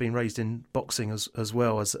obviously it's been raised in boxing as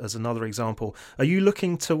well as another example. Are you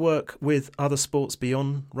looking to work with other sports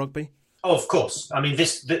beyond rugby? Oh, of course. I mean,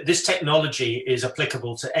 this technology is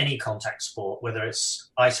applicable to any contact sport, whether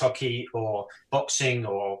it's ice hockey or boxing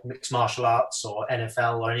or mixed martial arts or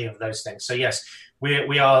NFL or any of those things. So yes,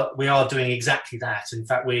 we are doing exactly that. In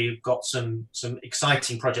fact, we've got some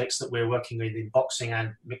exciting projects that we're working with in boxing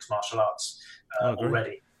and mixed martial arts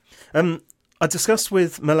already. I discussed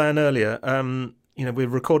with Milan earlier. We're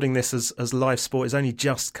recording this as live sport is only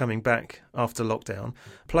just coming back after lockdown.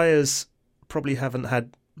 Players probably haven't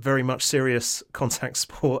had very much serious contact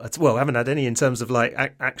sport. Well, haven't had any in terms of like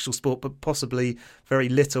actual sport, but possibly very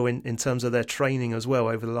little in terms of their training as well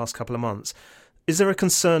over the last couple of months. Is there a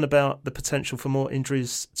concern about the potential for more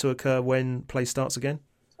injuries to occur when play starts again?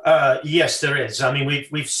 Yes, there is. I mean,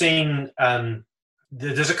 we've seen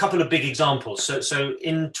there's a couple of big examples. So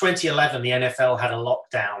in 2011, the NFL had a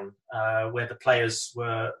lockdown where the players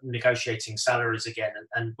were negotiating salaries again,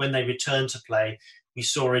 and when they returned to play, we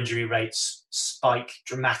saw injury rates spike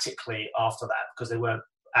dramatically after that because they weren't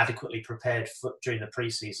adequately prepared during the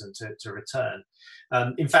preseason to return.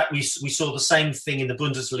 In fact, we saw the same thing in the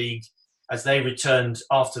Bundesliga as they returned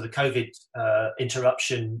after the COVID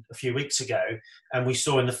interruption a few weeks ago. And we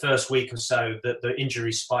saw in the first week or so that the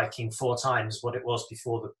injury spiking 4 times what it was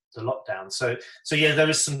before the lockdown. So yeah, there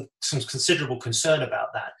is some considerable concern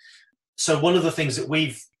about that. So one of the things that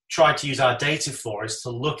we've tried to use our data for is to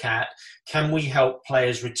look at, can we help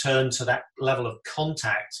players return to that level of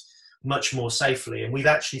contact much more safely? And we've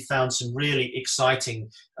actually found some really exciting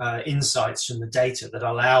insights from the data that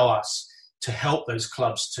allow us to help those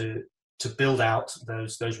clubs to build out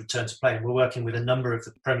those return to play. And we're working with a number of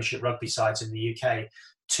the Premiership rugby sides in the UK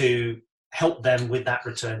to help them with that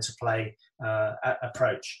return to play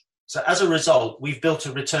approach. So as a result, we've built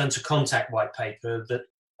a return to contact white paper that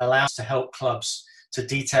allows to help clubs to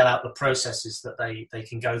detail out the processes that they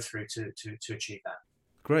can go through to achieve that.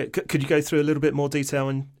 Great. Could you go through a little bit more detail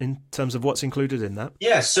in terms of what's included in that?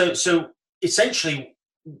 Yeah, so essentially,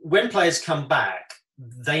 when players come back,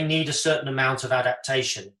 they need a certain amount of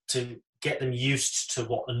adaptation to get them used to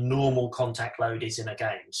what a normal contact load is in a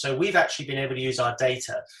game. So we've actually been able to use our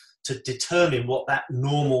data to determine what that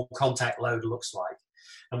normal contact load looks like.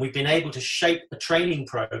 And we've been able to shape a training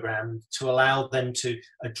program to allow them to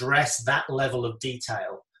address that level of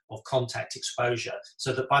detail of contact exposure,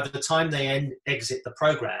 so that by the time they exit the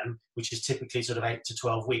program, which is typically sort of 8 to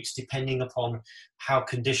 12 weeks, depending upon how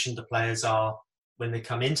conditioned the players are when they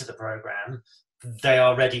come into the program, they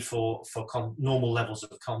are ready for normal levels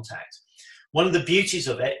of contact. One of the beauties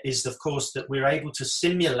of it is, of course, that we're able to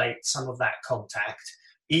simulate some of that contact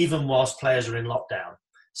even whilst players are in lockdown.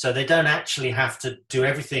 So they don't actually have to do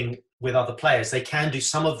everything with other players. They can do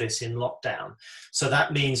some of this in lockdown. So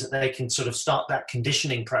that means that they can sort of start that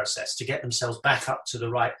conditioning process to get themselves back up to the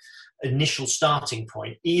right initial starting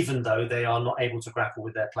point, even though they are not able to grapple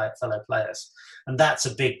with their fellow players. And that's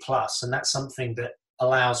a big plus. And that's something that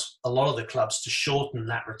allows a lot of the clubs to shorten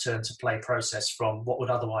that return to play process from what would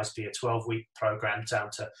otherwise be a 12-week program down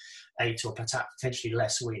to 8 or potentially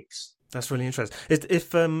less weeks. That's really interesting.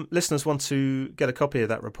 If listeners want to get a copy of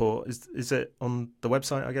that report, is it on the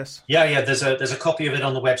website, I guess? Yeah. There's a copy of it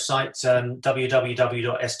on the website, www.swa.one,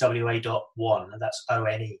 and that's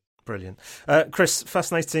ONE. Brilliant. Chris,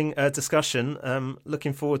 fascinating discussion.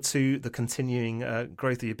 Looking forward to the continuing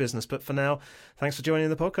growth of your business. But for now, thanks for joining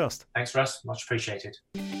the podcast. Thanks, Russ. Much appreciated.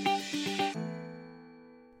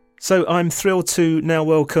 So I'm thrilled to now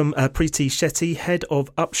welcome Preeti Shetty, Head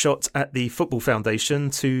of Upshot at the Football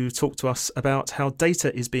Foundation, to talk to us about how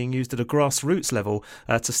data is being used at a grassroots level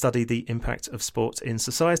to study the impact of sport in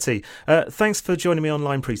society. Thanks for joining me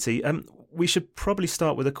online, Preeti. We should probably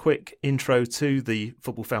start with a quick intro to the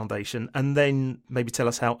Football Foundation and then maybe tell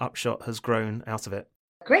us how Upshot has grown out of it.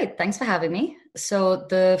 Great. Thanks for having me. So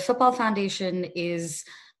the Football Foundation is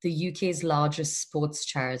the UK's largest sports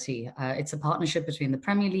charity. It's a partnership between the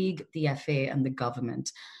Premier League, the FA, and the government.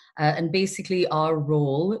 And basically, our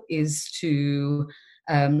role is to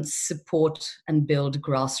support and build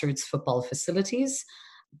grassroots football facilities,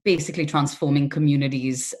 basically transforming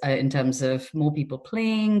communities in terms of more people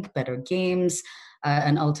playing, better games,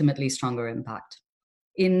 and ultimately stronger impact.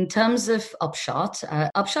 In terms of Upshot,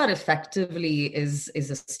 Upshot effectively is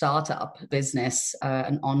a startup business,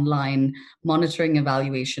 an online monitoring,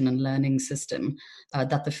 evaluation, and learning system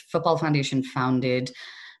that the Football Foundation founded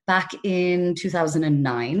back in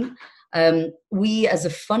 2009. We, as a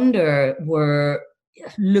funder, were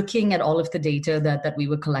looking at all of the data that we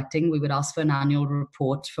were collecting. We would ask for an annual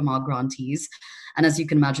report from our grantees. And as you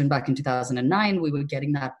can imagine, back in 2009, we were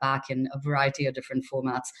getting that back in a variety of different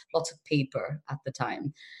formats, lots of paper at the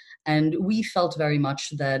time. And we felt very much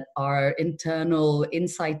that our internal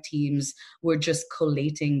insight teams were just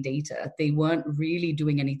collating data. They weren't really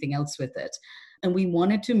doing anything else with it. And we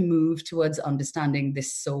wanted to move towards understanding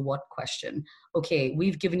this so what question. Okay,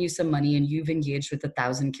 we've given you some money and you've engaged with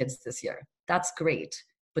 1,000 kids this year. That's great,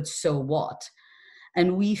 but so what?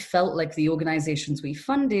 And we felt like the organizations we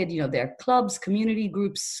funded, they're clubs, community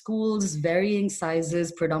groups, schools, varying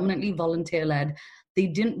sizes, predominantly volunteer-led. They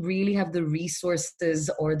didn't really have the resources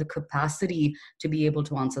or the capacity to be able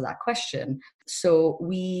to answer that question. So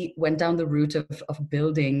we went down the route of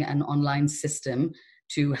building an online system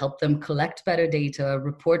to help them collect better data,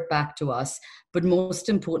 report back to us, but most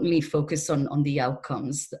importantly, focus on the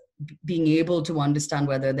outcomes, being able to understand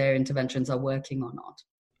whether their interventions are working or not.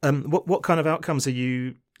 What kind of outcomes are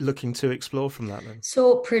you looking to explore from that then?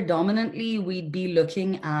 So predominantly, we'd be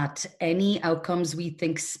looking at any outcomes we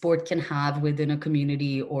think sport can have within a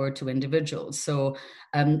community or to individuals. So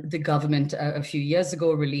the government a few years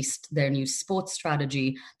ago released their new sports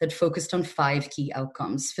strategy that focused on 5 key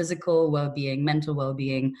outcomes: physical well-being, mental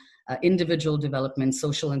well-being, individual development,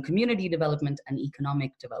 social and community development, and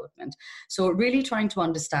economic development. So really trying to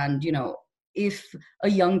understand, if a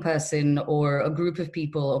young person or a group of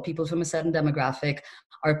people or people from a certain demographic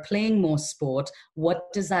are playing more sport,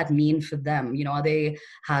 what does that mean for them? Are they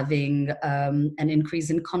having an increase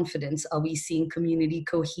in confidence? Are we seeing community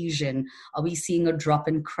cohesion? Are we seeing a drop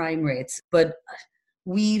in crime rates? But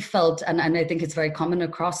we felt, and I think it's very common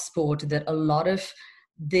across sport, that a lot of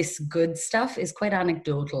this good stuff is quite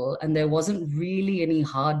anecdotal, and there wasn't really any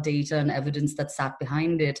hard data and evidence that sat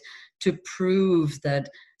behind it to prove that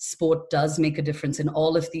sport does make a difference in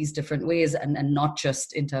all of these different ways and not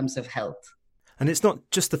just in terms of health. And it's not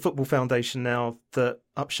just the Football Foundation now that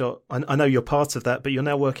Upshot, I know you're part of that, but you're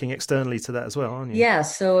now working externally to that as well, aren't you? Yeah,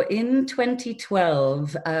 so in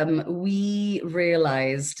 2012, we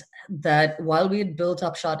realized that while we had built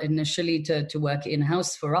Upshot initially to work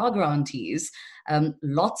in-house for our grantees,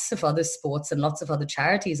 Lots of other sports and lots of other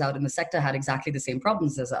charities out in the sector had exactly the same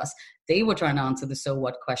problems as us. They were trying to answer the so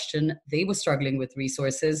what question. They were struggling with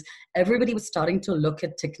resources. Everybody was starting to look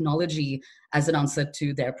at technology as an answer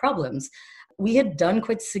to their problems. We had done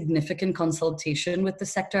quite significant consultation with the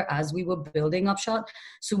sector as we were building Upshot.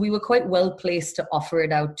 So we were quite well placed to offer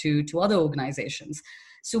it out to other organizations.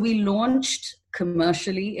 So we launched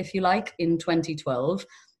commercially, if you like, in 2012,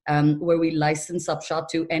 where we license Upshot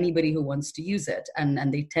to anybody who wants to use it.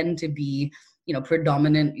 And they tend to be,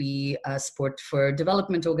 predominantly sport for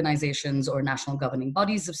development organizations or national governing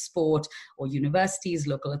bodies of sport or universities,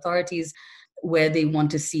 local authorities, where they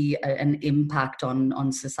want to see an impact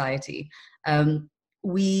on society.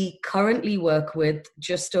 We currently work with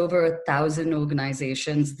just over 1,000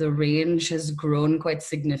 organizations. The range has grown quite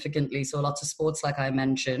significantly. So lots of sports, like I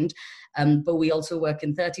mentioned, but we also work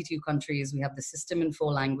in 32 countries. We have the system in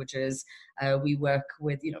 4 languages. We work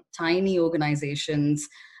with, tiny organizations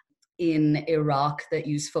in Iraq that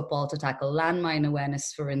use football to tackle landmine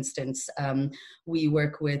awareness, for instance. We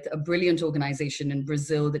work with a brilliant organization in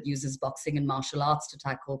Brazil that uses boxing and martial arts to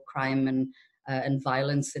tackle crime and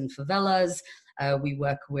violence in favelas. We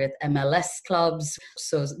work with MLS clubs.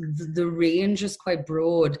 So the range is quite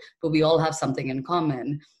broad, but we all have something in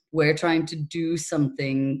common. We're trying to do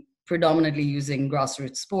something predominantly using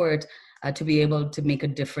grassroots sport to be able to make a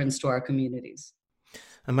difference to our communities.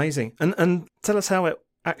 Amazing. And tell us how it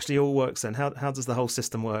actually all works then. How does the whole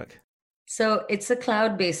system work? So it's a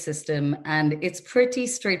cloud-based system, and it's pretty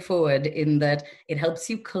straightforward in that it helps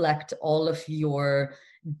you collect all of your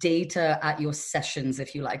data at your sessions,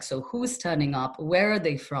 if you like. So who's turning up? Where are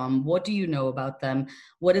they from? What do you know about them?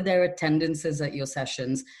 What are their attendances at your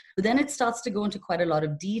sessions? But then it starts to go into quite a lot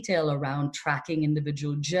of detail around tracking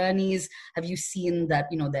individual journeys. Have you seen that,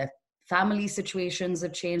 their family situations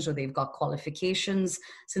have changed, or they've got qualifications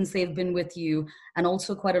since they've been with you? And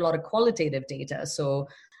also quite a lot of qualitative data. So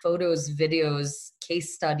photos, videos,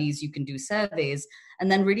 case studies, you can do surveys,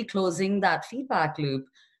 and then really closing that feedback loop.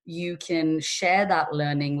 You can share that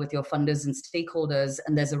learning with your funders and stakeholders,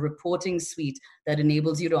 and there's a reporting suite that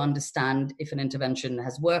enables you to understand if an intervention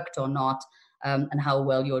has worked or not, and how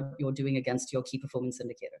well you're doing against your key performance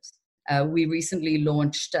indicators. We recently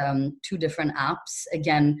launched 2 different apps,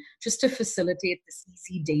 again, just to facilitate this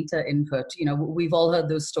easy data input. We've all heard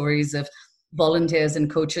those stories of volunteers and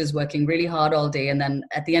coaches working really hard all day, and then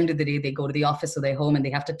at the end of the day, they go to the office or they're home and they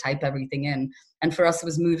have to type everything in. And for us, it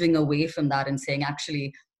was moving away from that and saying,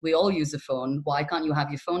 actually, we all use a phone. Why can't you have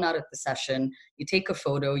your phone out at the session? You take a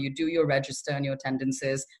photo, you do your register and your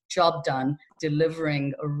attendances, job done,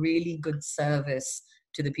 delivering a really good service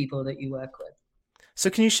to the people that you work with. So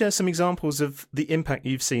can you share some examples of the impact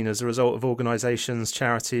you've seen as a result of organisations,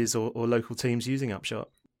 charities or local teams using Upshot?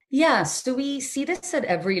 Yeah, so we see this at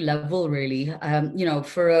every level, really.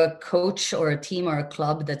 For a coach or a team or a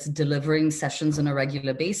club that's delivering sessions on a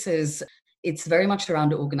regular basis, it's very much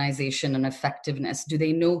around organization and effectiveness. Do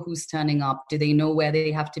they know who's turning up? Do they know where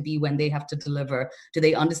they have to be when they have to deliver? Do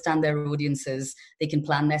they understand their audiences? They can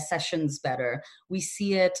plan their sessions better. We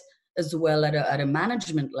see it as well at a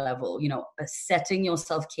management level, setting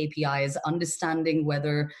yourself KPIs, understanding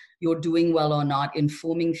whether you're doing well or not,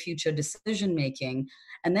 informing future decision making.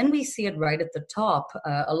 And then we see it right at the top.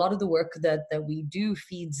 A lot of the work that we do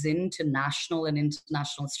feeds into national and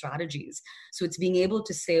international strategies. So it's being able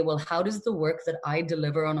to say, well, how does the work that I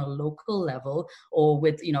deliver on a local level or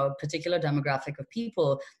with, a particular demographic of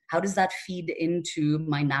people, how does that feed into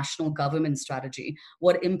my national government strategy?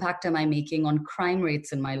 What impact am I making on crime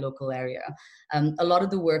rates in my local area? A lot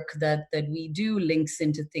of the work that we do links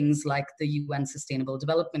into things like the UN Sustainable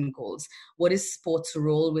Development Goals. What is sports'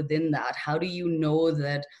 role within that? How do you know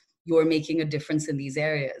that you're making a difference in these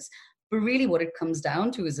areas? But really what it comes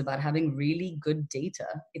down to is about having really good data.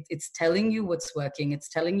 It's telling you what's working. It's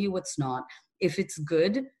telling you what's not. If it's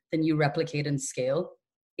good, then you replicate and scale.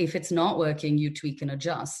 If it's not working, you tweak and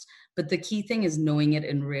adjust. But the key thing is knowing it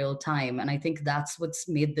in real time. And I think that's what's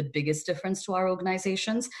made the biggest difference to our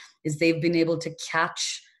organizations, is they've been able to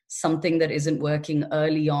catch something that isn't working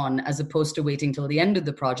early on, as opposed to waiting till the end of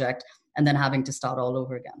the project and then having to start all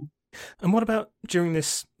over again. And what about during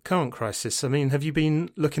this current crisis? I mean, have you been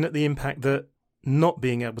looking at the impact that not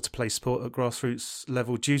being able to play sport at grassroots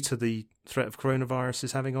level due to the threat of coronavirus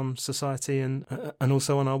is having on society and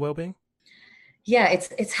also on our well-being? Yeah,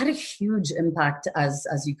 it's had a huge impact,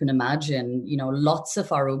 as you can imagine. You know, lots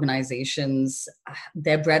of our organizations,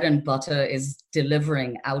 their bread and butter is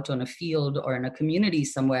delivering out on a field or in a community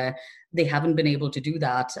somewhere. They haven't been able to do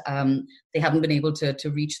that. They haven't been able to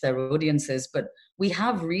reach their audiences, but we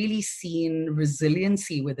have really seen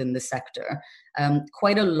resiliency within the sector.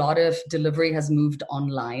 Quite a lot of delivery has moved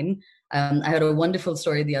online. I had a wonderful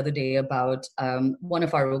story the other day about one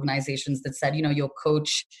of our organizations that said, you know, your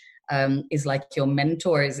coach is like your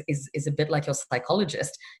mentor, is a bit like your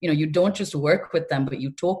psychologist. You know, you don't just work with them, but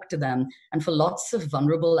you talk to them. And for lots of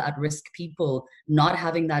vulnerable, at-risk people, not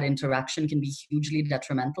having that interaction can be hugely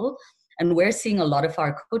detrimental. And we're seeing a lot of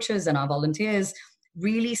our coaches and our volunteers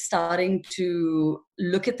really starting to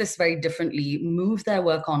look at this very differently, move their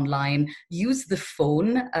work online, use the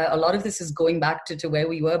phone. A lot of this is going back to where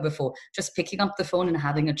we were before, just picking up the phone and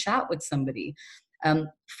having a chat with somebody.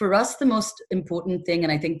 For us, the most important thing,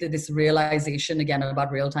 and I think that this realization again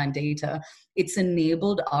about real-time data, it's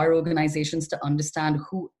enabled our organizations to understand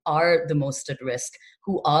who are the most at risk,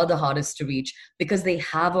 who are the hardest to reach, because they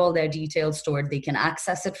have all their details stored. They can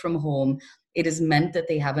access it from home. It has meant that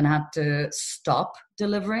they haven't had to stop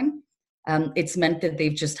delivering. It's meant that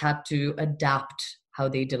they've just had to adapt how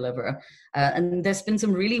they deliver. And there's been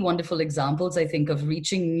some really wonderful examples, I think, of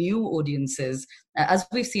reaching new audiences, as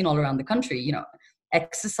we've seen all around the country. You know,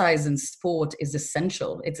 exercise and sport is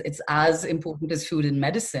essential. It's as important as food and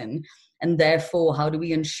medicine. And therefore, how do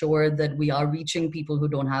we ensure that we are reaching people who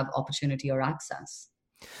don't have opportunity or access?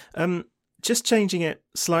 Just changing it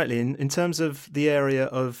slightly in terms of the area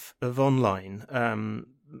of online.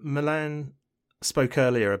 Milan spoke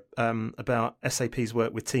earlier about SAP's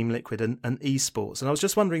work with Team Liquid and esports. And I was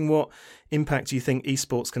just wondering what impact you think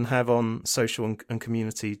esports can have on social and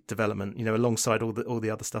community development, you know, alongside all the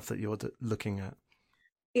other stuff that you're looking at.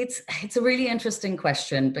 It's a really interesting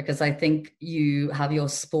question, because I think you have your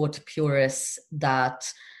sport purists that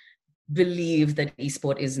believe that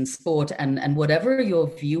esport isn't sport, and whatever your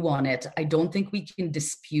view on it, I don't think we can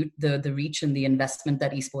dispute the reach and the investment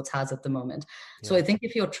that esports has at the moment. Yeah. So I think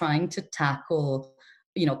if you're trying to tackle,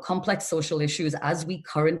 you know, complex social issues as we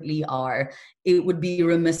currently are, it would be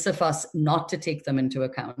remiss of us not to take them into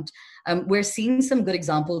account. We're seeing some good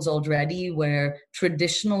examples already where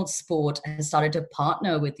traditional sport has started to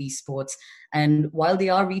partner with esports, and while they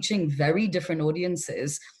are reaching very different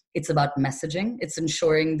audiences, it's about messaging. It's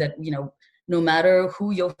ensuring that, you know, no matter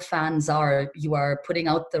who your fans are, you are putting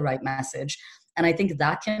out the right message. And I think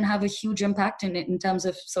that can have a huge impact in terms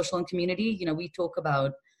of social and community. You know, we talk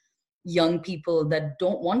about young people that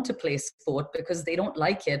don't want to play sport because they don't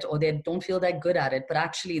like it or they don't feel they're good at it, but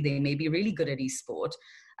actually they may be really good at esport.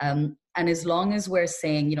 And as long as we're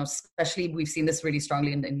saying, you know, especially we've seen this really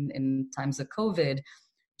strongly in times of COVID,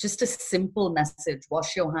 just a simple message,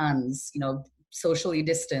 wash your hands, you know, socially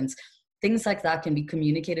distance, things like that can be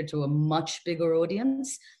communicated to a much bigger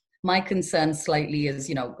audience. My concern slightly is,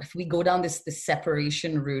 you know, if we go down this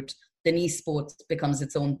separation route, then esports becomes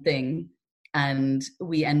its own thing and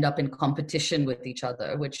we end up in competition with each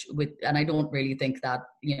other, and I don't really think that,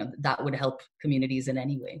 you know, that would help communities in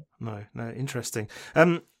any way. No, interesting.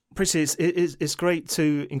 Priti, it's great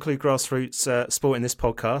to include grassroots sport in this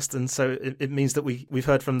podcast, and so it means that we've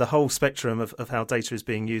heard from the whole spectrum of how data is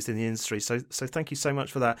being used in the industry. So thank you so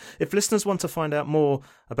much for that. If listeners want to find out more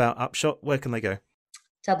about Upshot, where can they go?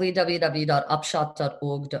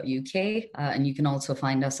 www.upshot.org.uk, and you can also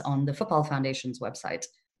find us on the Football Foundation's website.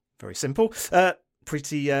 Very simple. Priti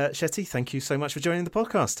Shetty, thank you so much for joining the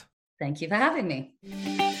podcast. Thank you for having me.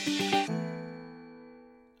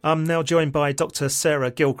 I'm now joined by Dr. Sarah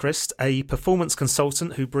Gilchrist, a performance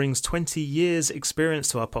consultant who brings 20 years' experience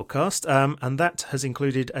to our podcast, and that has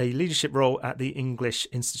included a leadership role at the English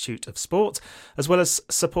Institute of Sport, as well as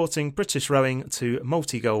supporting British rowing to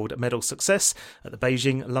multi-gold medal success at the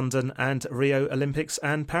Beijing, London and Rio Olympics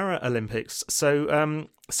and Paralympics. So,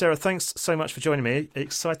 Sarah, thanks so much for joining me.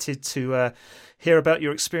 Excited to hear about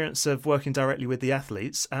your experience of working directly with the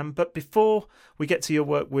athletes. But before we get to your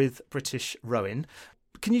work with British rowing,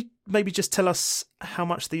 can you maybe just tell us how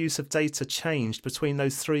much the use of data changed between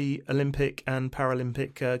those 3 Olympic and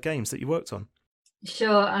Paralympic games that you worked on?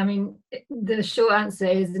 Sure. I mean, the short answer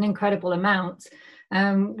is an incredible amount.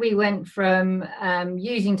 We went from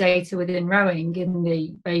using data within rowing in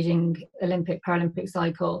the Beijing Olympic Paralympic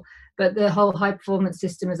cycle, but the whole high performance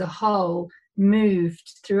system as a whole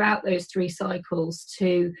moved throughout those 3 cycles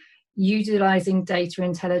to utilizing data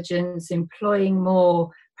intelligence, employing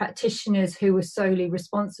more practitioners who were solely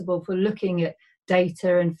responsible for looking at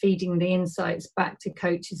data and feeding the insights back to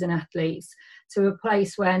coaches and athletes, to a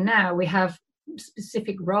place where now we have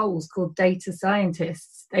specific roles called data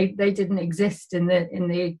scientists. They didn't exist in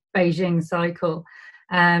the Beijing cycle,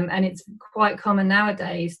 and it's quite common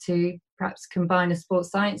nowadays to perhaps combine a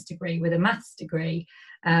sports science degree with a maths degree,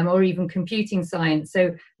 or even computing science.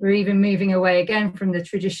 So we're even moving away again from the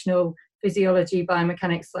traditional physiology,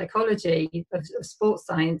 biomechanics, psychology of sports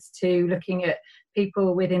science to looking at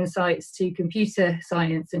people with insights to computer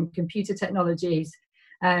science and computer technologies,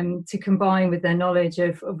 to combine with their knowledge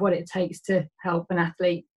of what it takes to help an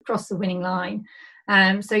athlete cross the winning line.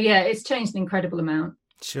 So yeah, it's changed an incredible amount.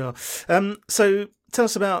 Sure. So tell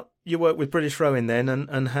us about your work with British Rowing then,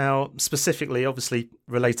 and how specifically, obviously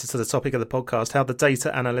related to the topic of the podcast, how the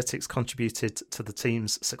data analytics contributed to the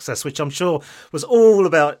team's success, which I'm sure was all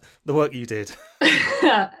about the work you did.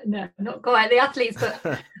 No, not quite. The athletes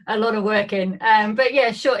put a lot of work in. But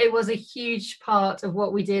yeah, sure, it was a huge part of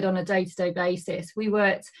what we did on a day-to-day basis. We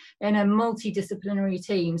worked in a multidisciplinary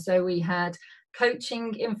team. So we had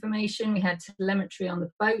coaching information, we had telemetry on the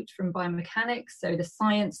boat from biomechanics, so the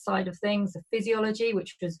science side of things, the physiology,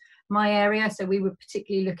 which was my area. So we were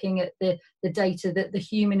particularly looking at the data that the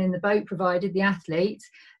human in the boat provided, the athlete,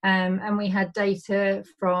 and we had data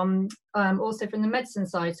from also from the medicine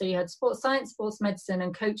side. So you had sports science, sports medicine,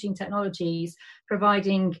 and coaching technologies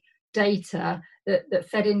providing data that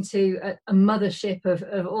fed into a mothership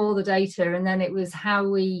of all the data, and then it was how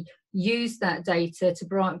we use that data to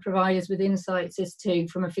provide us with insights as to,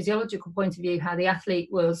 from a physiological point of view, how the athlete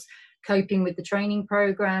was coping with the training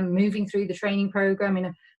program, moving through the training program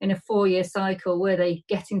in a 4-year cycle. Were they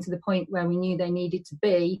getting to the point where we knew they needed to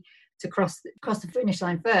be to cross the finish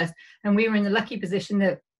line first? And we were in the lucky position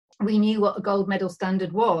that we knew what a gold medal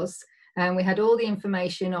standard was. And we had all the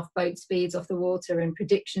information off boat speeds, off the water, and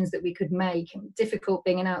predictions that we could make. Difficult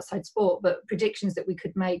being an outside sport, but predictions that we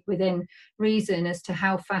could make within reason as to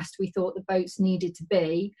how fast we thought the boats needed to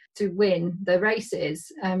be to win the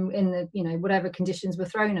races, in the, whatever conditions were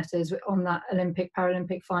thrown at us on that Olympic,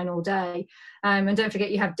 Paralympic final day. And don't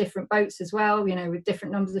forget, you have different boats as well, with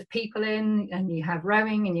different numbers of people in, and you have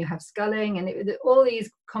rowing and you have sculling, and all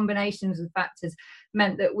these combinations of factors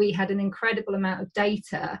meant that we had an incredible amount of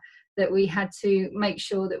data that we had to make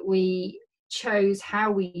sure that we chose how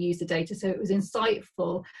we use the data so it was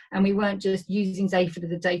insightful, and we weren't just using data for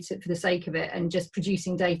the sake of it and just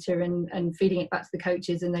producing data and feeding it back to the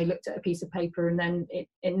coaches, and they looked at a piece of paper and then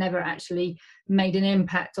it never actually made an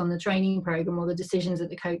impact on the training program or the decisions that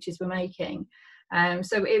the coaches were making.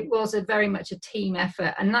 So it was very much a team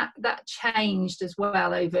effort, and that changed as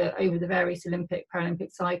well over the various Olympic,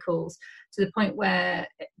 Paralympic cycles, to the point where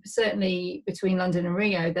certainly between London and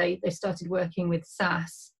Rio, they started working with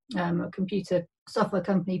SAS, a computer software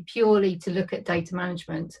company, purely to look at data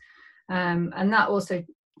management. And that also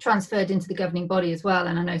transferred into the governing body as well.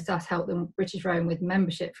 And I know SAS helped them, British Rowing, with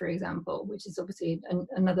membership, for example, which is obviously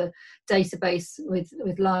another database with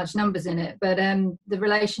large numbers in it. But the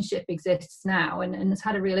relationship exists now and has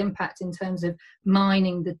had a real impact in terms of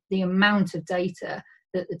mining the amount of data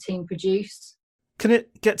that the team produced. Can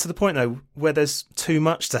it get to the point, though, where there's too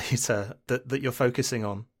much data that you're focusing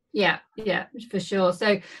on? Yeah, for sure.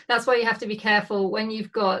 So that's why you have to be careful when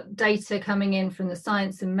you've got data coming in from the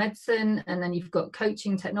science and medicine, and then you've got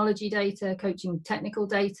coaching technology data, coaching technical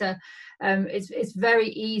data. It's very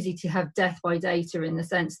easy to have death by data, in the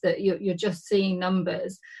sense that you're just seeing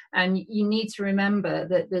numbers, and you need to remember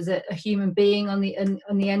that there's a human being on the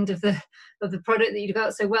end of the product that you've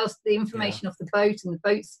got. So whilst the information off the boat and the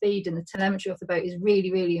boat speed and the telemetry off the boat is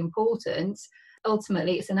really, really important,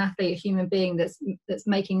 ultimately it's an athlete, a human being that's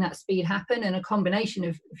making that speed happen, and a combination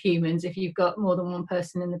of humans if you've got more than one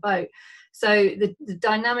person in the boat. So the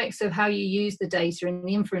dynamics of how you use the data and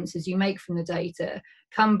the inferences you make from the data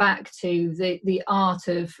come back to the art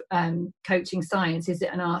of coaching science. Is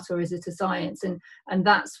it an art or is it a science? And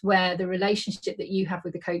that's where the relationship that you have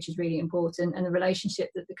with the coach is really important, and the relationship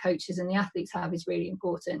that the coaches and the athletes have is really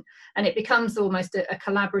important. And it becomes almost a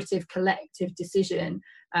collaborative, collective decision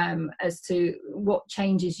as to what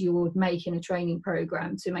changes you would make in a training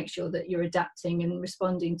program to make sure that you're adapting and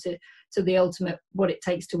responding to the ultimate what it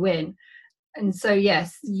takes to win. And so,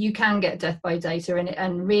 yes, you can get death by data,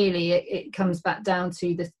 and really it comes back down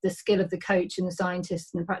to the skill of the coach and the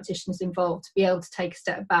scientists and the practitioners involved to be able to take a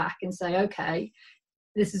step back and say, okay,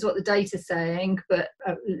 this is what the data's saying, but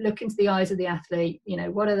look into the eyes of the athlete.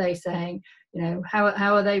 What are they saying? How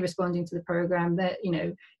are they responding to the program? That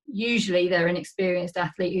usually they're an experienced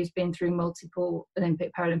athlete who's been through multiple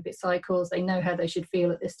Olympic, Paralympic cycles. They know how they should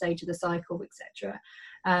feel at this stage of the cycle, etc.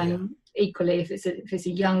 Equally, if it's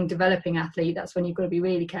a young developing athlete, that's when you've got to be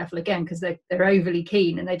really careful again, because they're overly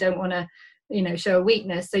keen and they don't want to show a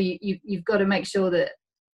weakness. So you've got to make sure that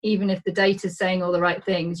even if the data's saying all the right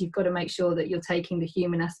things, you've got to make sure that you're taking the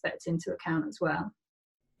human aspect into account as well.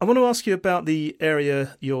 I want to ask you about the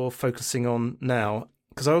area you're focusing on now,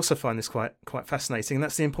 because I also find this quite fascinating, and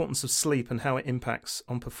that's the importance of sleep and how it impacts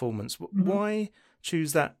on performance. Mm-hmm. Why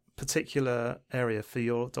choose that particular area for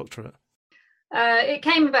your doctorate? It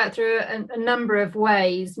came about through a number of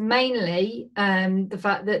ways, mainly the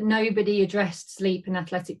fact that nobody addressed sleep and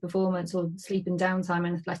athletic performance, or sleep and downtime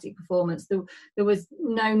and athletic performance. There was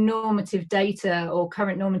no normative data or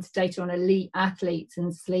current normative data on elite athletes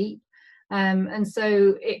and sleep. And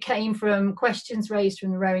so it came from questions raised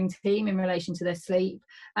from the rowing team in relation to their sleep.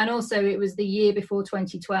 And also it was the year before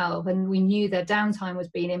 2012, and we knew their downtime was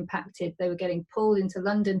being impacted. They were getting pulled into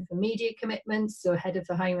London for media commitments, so ahead of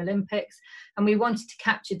the home Olympics. And we wanted to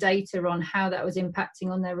capture data on how that was impacting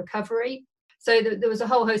on their recovery. So there was a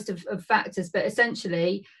whole host of factors, but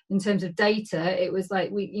essentially in terms of data, it was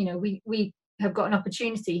like we have got an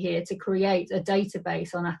opportunity here to create a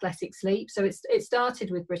database on athletic sleep. So it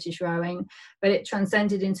started with British rowing, but it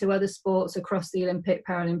transcended into other sports across the Olympic,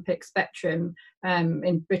 Paralympic spectrum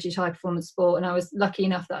in British high performance sport. And I was lucky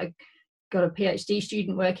enough that I got a PhD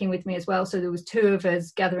student working with me as well. So there was two of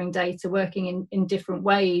us gathering data, working in different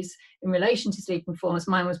ways in relation to sleep and performance.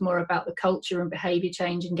 Mine was more about the culture and behaviour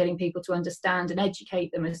change and getting people to understand and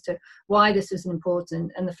educate them as to why this was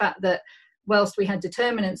important, and the fact that whilst we had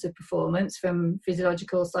determinants of performance from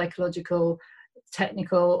physiological, psychological,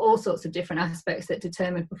 technical, all sorts of different aspects that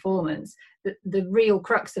determined performance, the real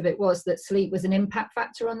crux of it was that sleep was an impact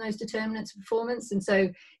factor on those determinants of performance. And so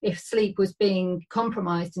if sleep was being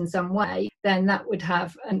compromised in some way, then that would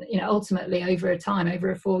have, and ultimately over a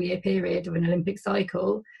 4-year period of an Olympic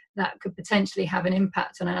cycle, that could potentially have an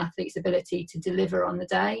impact on an athlete's ability to deliver on the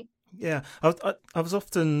day. Yeah, I was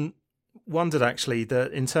often wondered actually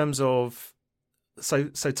that in terms of so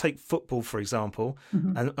take football for example,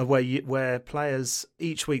 mm-hmm. and where players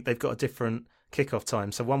each week they've got a different kickoff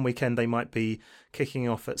time. So one weekend they might be kicking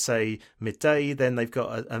off at say midday, then they've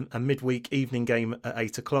got a midweek evening game at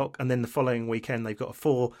 8 o'clock, and then the following weekend they've got a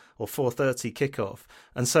 4 or 4:30 kickoff,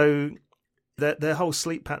 and so their whole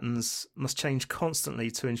sleep patterns must change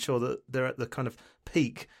constantly to ensure that they're at the kind of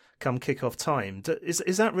peak come kick-off time.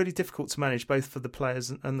 Is that really difficult to manage both for the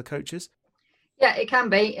players and the coaches? Yeah, it can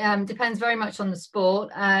be. Depends very much on the sport.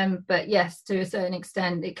 But yes, to a certain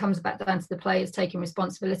extent, it comes back down to the players taking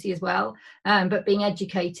responsibility as well. But being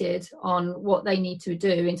educated on what they need to do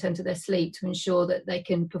in terms of their sleep to ensure that they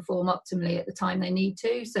can perform optimally at the time they need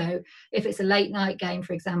to. So if it's a late night game,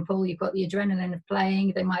 for example, you've got the adrenaline of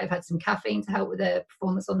playing. They might have had some caffeine to help with their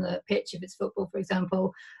performance on the pitch. If it's football, for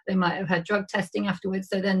example, they might have had drug testing afterwards.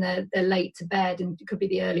 So then they're late to bed, and it could be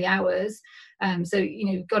the early hours. So,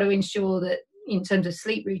 you've got to ensure that in terms of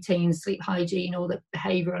sleep routines, sleep hygiene, all the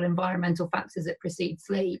behavioural environmental factors that precede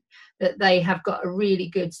sleep, that they have got a really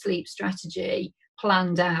good sleep strategy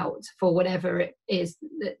planned out for whatever it is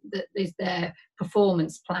that is their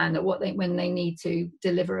performance plan, that when they need to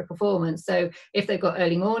deliver a performance. So if they've got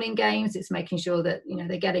early morning games, it's making sure that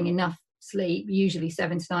they're getting enough sleep, usually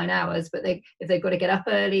 7 to 9 hours, but if they've got to get up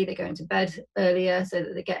early, they're going to bed earlier so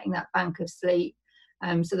that they're getting that bank of sleep,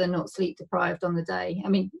 so they're not sleep deprived on the day. I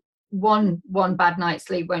mean, one bad night's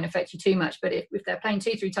sleep won't affect you too much, but if they're playing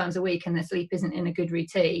 2-3 times a week and their sleep isn't in a good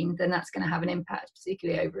routine, then that's going to have an impact,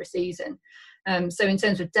 particularly over a season. So in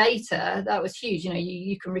terms of data, that was huge.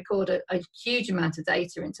 You can record a huge amount of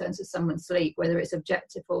data in terms of someone's sleep, whether it's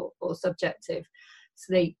objective or subjective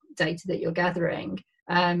sleep data that you're gathering.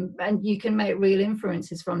 And you can make real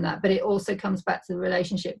inferences from that, but it also comes back to the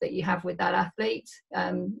relationship that you have with that athlete,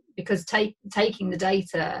 because taking the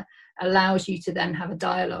data allows you to then have a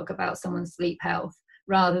dialogue about someone's sleep health,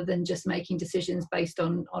 rather than just making decisions based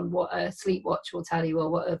on what a sleep watch will tell you or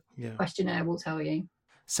what a questionnaire will tell you.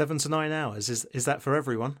 7 to 9 hours, is that for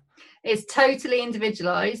everyone? It's totally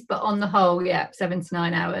individualized, but on the whole, 7 to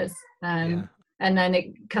 9 hours. And then it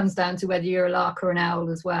comes down to whether you're a lark or an owl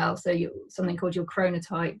as well. So something called your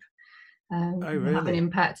chronotype really? have an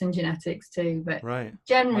impact in genetics too. But right.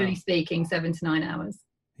 Generally speaking, 7 to 9 hours.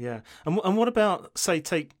 Yeah. And what about, say,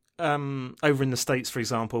 take over in the States, for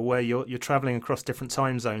example, where you're traveling across different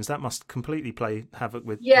time zones? That must completely play havoc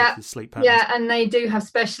with the sleep patterns. Yeah, and they do have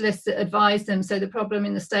specialists that advise them. So the problem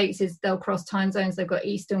in the States is they'll cross time zones. They've got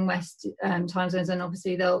East and West time zones, and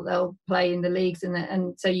obviously they'll play in the leagues,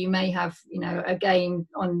 and so you may have a game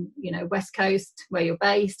on West Coast where you're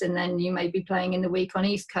based, and then you may be playing in the week on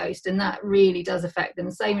East Coast, and that really does affect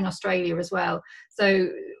them. Same in Australia as well. So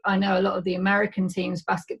I know a lot of the American teams,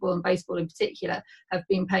 basketball and baseball in particular, have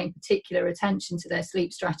been paying paying particular attention to their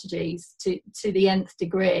sleep strategies to the nth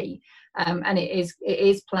degree, and it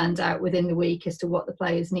is planned out within the week as to what the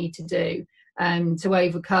players need to do to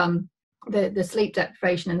overcome the sleep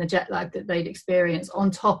deprivation and the jet lag that they'd experience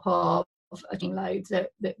on top of a load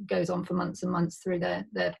that goes on for months and months through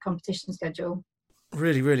their competition schedule.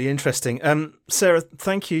 Really, really interesting. Sarah,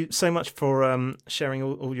 thank you so much for sharing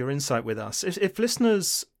all your insight with us. If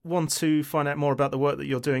listeners want to find out more about the work that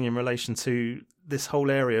you're doing in relation to this whole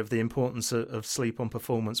area of the importance of sleep on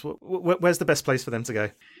performance, where's the best place for them to go?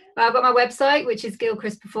 I've got my website, which is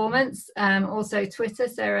Gilchrist Performance. Also Twitter,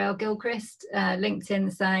 Sarah L. Gilchrist, LinkedIn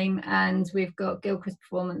the same, and we've got Gilchrist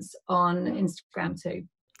Performance on Instagram too.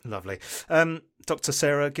 Lovely. Dr.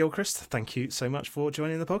 Sarah Gilchrist, thank you so much for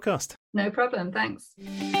joining the podcast. No problem, thanks.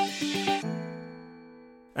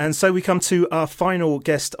 And so we come to our final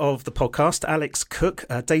guest of the podcast, Alex Cook,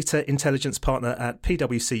 a data intelligence partner at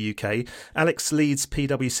PwC UK. Alex leads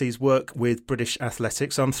PwC's work with British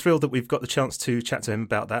Athletics. I'm thrilled that we've got the chance to chat to him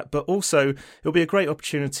about that, but also it'll be a great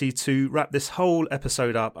opportunity to wrap this whole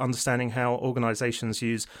episode up, understanding how organisations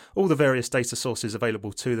use all the various data sources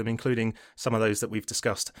available to them, including some of those that we've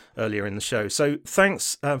discussed earlier in the show. So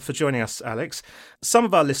thanks for joining us, Alex. Some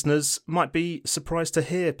of our listeners might be surprised to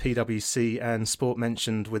hear PwC and sport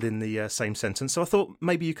mentioned within the same sentence. So I thought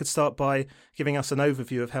maybe you could start by giving us an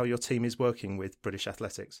overview of how your team is working with British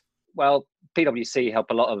Athletics. Well, PwC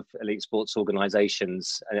help a lot of elite sports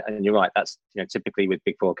organisations, and you're right, that's typically with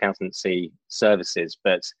Big Four accountancy services,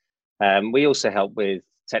 but we also help with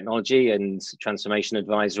technology and transformation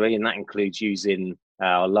advisory, and that includes using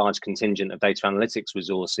our large contingent of data analytics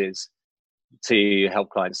resources to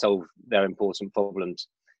help clients solve their important problems.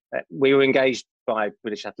 We were engaged by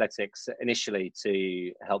British Athletics initially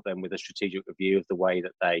to help them with a strategic review of the way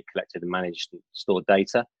that they collected and managed and stored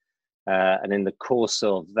data. And in the course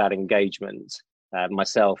of that engagement,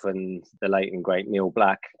 myself and the late and great Neil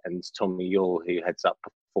Black and Tommy Yule, who heads up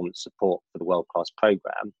performance support for the World Class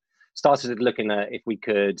Programme, started looking at if we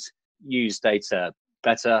could use data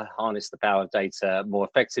better, harness the power of data more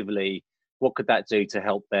effectively. What could that do to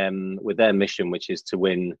help them with their mission, which is to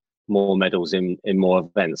win more medals in more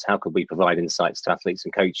events? How could we provide insights to athletes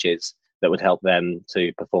and coaches that would help them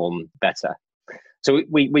to perform better? So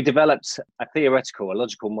we developed a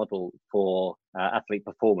logical model for athlete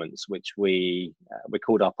performance, which we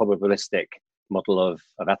called our probabilistic model of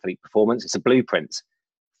athlete performance. It's a blueprint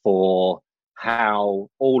for how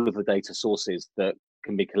all of the data sources that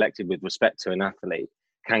can be collected with respect to an athlete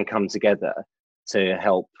can come together to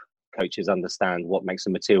help coaches understand what makes a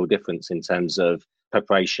material difference in terms of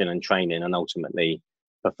preparation and training and ultimately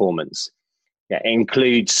performance. It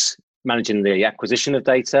includes managing the acquisition of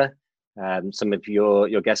data. Some of your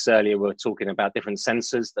guests earlier were talking about different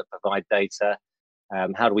sensors that provide data.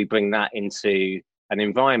 How do we bring that into an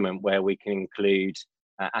environment where we can include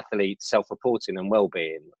athlete self-reporting and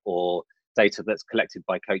well-being, or data that's collected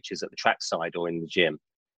by coaches at the trackside or in the gym,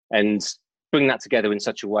 and bring that together in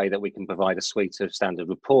such a way that we can provide a suite of standard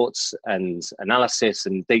reports and analysis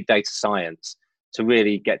and deep data science to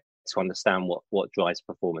really get to understand what drives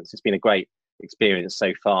performance. It's been a great experience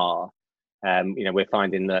so far. We're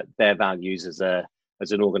finding that their values as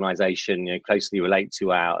an organisation, closely relate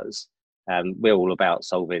to ours. We're all about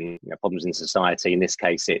solving problems in society. In this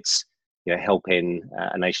case, it's helping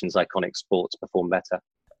a nation's iconic sports perform better.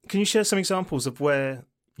 Can you share some examples of where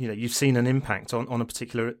you've seen an impact on a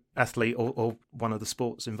particular athlete or one of the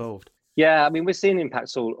sports involved? Yeah, I mean, we're seeing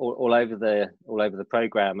impacts all over the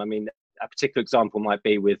programme. I mean, a particular example might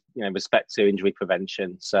be with respect to injury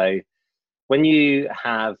prevention. So when you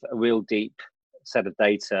have a real deep set of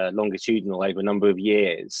data, longitudinal over a number of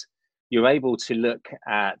years, you're able to look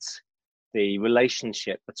at the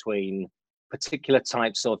relationship between particular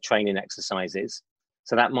types of training exercises.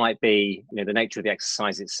 So that might be the nature of the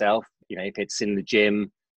exercise itself. If it's in the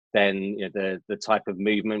gym, then the type of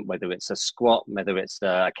movement, whether it's a squat, whether it's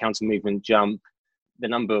a counter movement jump, the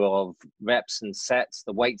number of reps and sets,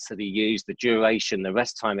 the weights that he used, the duration, the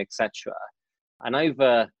rest time, etc. And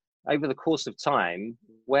over the course of time,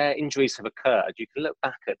 where injuries have occurred, you can look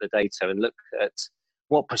back at the data and look at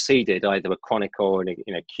what preceded either a chronic or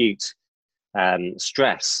an acute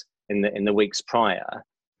stress in the weeks prior,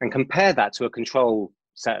 and compare that to a control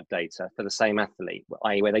set of data for the same athlete,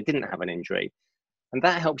 i.e. where they didn't have an injury. And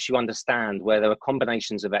that helps you understand where there are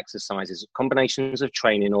combinations of exercises, combinations of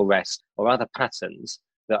training or rest, or other patterns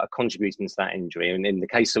that are contributing to that injury. And in the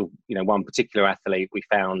case of one particular athlete, we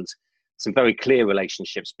found some very clear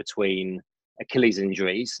relationships between Achilles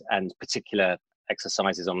injuries and particular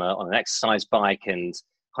exercises on an exercise bike and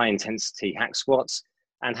high intensity hack squats,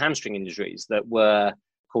 and hamstring injuries that were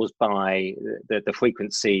caused by the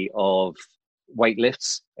frequency of weight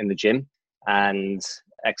lifts in the gym and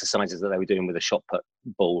exercises that they were doing with a shot put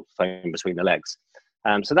ball thrown between the legs.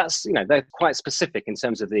 So that's, they're quite specific in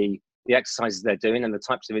terms of the exercises they're doing and the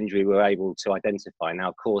types of injury we're able to identify. Now,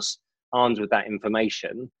 of course, armed with that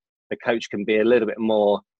information, the coach can be a little bit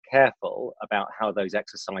more careful about how those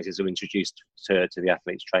exercises are introduced to the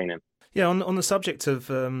athlete's training. Yeah, on the subject of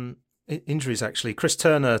injuries, actually, Chris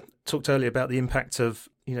Turner talked earlier about the impact of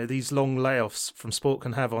these long layoffs from sport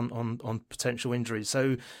can have on potential injuries.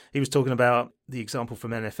 So he was talking about the example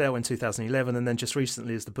from NFL in 2011, and then just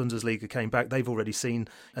recently, as the Bundesliga came back, they've already seen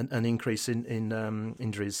an increase in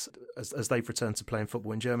injuries as they've returned to playing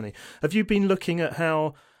football in Germany. Have you been looking at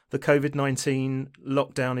how the COVID-19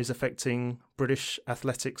 lockdown is affecting British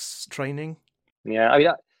athletics training? Yeah, I mean,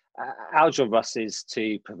 our job, Russ, is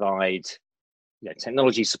to provide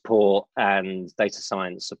technology support and data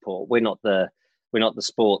science support. We're not the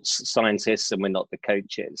sports scientists and we're not the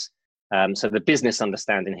coaches. So the business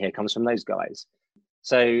understanding here comes from those guys.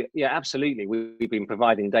 So yeah, absolutely. We've been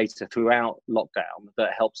providing data throughout lockdown that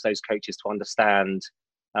helps those coaches to understand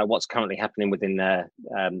what's currently happening within their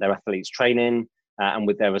athletes' training and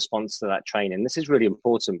with their response to that training. This is really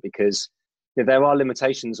important because there are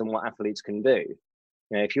limitations on what athletes can do.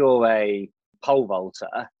 If you're a pole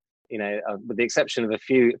vaulter, with the exception of a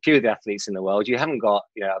few of the athletes in the world, you haven't got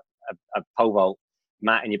a pole vault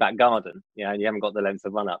mat in your back garden, and you haven't got the length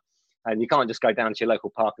of run up, and you can't just go down to your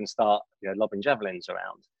local park and start lobbing javelins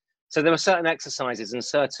around. So there are certain exercises and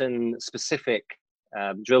certain specific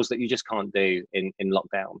drills that you just can't do in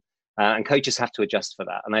lockdown, and coaches have to adjust for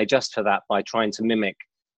that, and they adjust for that by trying to mimic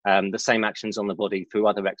the same actions on the body through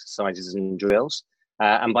other exercises and drills,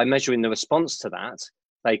 and by measuring the response to that,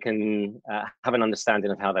 they can have an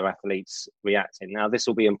understanding of how their athletes reacting. Now, this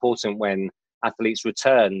will be important when athletes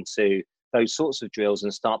return to those sorts of drills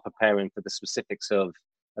and start preparing for the specifics of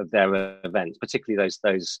their events, particularly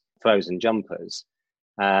those throws and jumpers.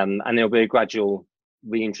 And there'll be a gradual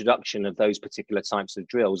reintroduction of those particular types of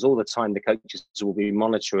drills. All the time, the coaches will be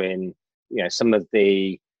monitoring, some of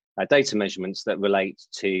the data measurements that relate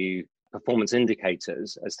to performance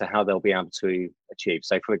indicators as to how they'll be able to achieve.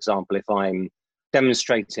 So, for example, if I'm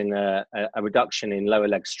demonstrating a reduction in lower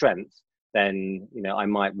leg strength, then I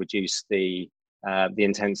might reduce the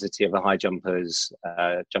intensity of a high jumper's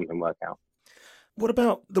jumping workout. What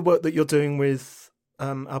about the work that you're doing with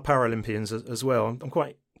our Paralympians as well? I'm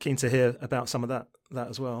quite keen to hear about some of that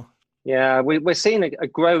as well. Yeah, we're seeing a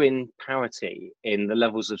growing parity in the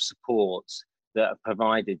levels of support that are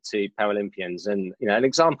provided to Paralympians, and an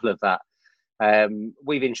example of that,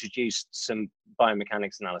 we've introduced some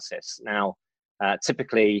biomechanics analysis. Now,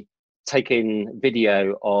 typically taking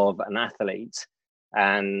video of an athlete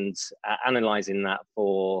and analyzing that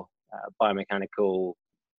for biomechanical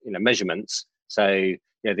measurements. So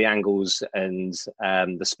the angles and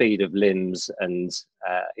the speed of limbs and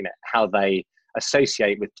how they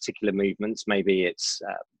associate with particular movements. Maybe it's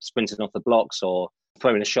sprinting off the blocks or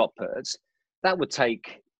throwing a shot put. That would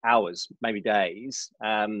take hours, maybe days,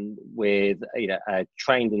 with a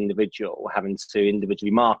trained individual having to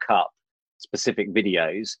individually mark up specific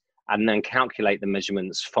videos and then calculate the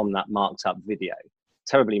measurements from that marked up video.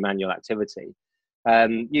 Terribly manual activity.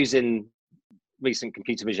 Using recent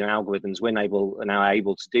computer vision algorithms, we're now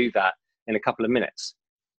able to do that in a couple of minutes.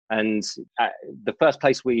 And the first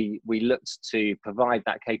place we looked to provide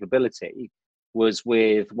that capability was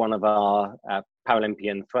with one of our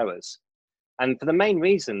Paralympian throwers. And for the main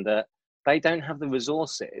reason that they don't have the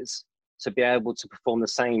resources to be able to perform the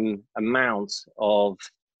same amount of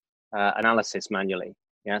analysis manually.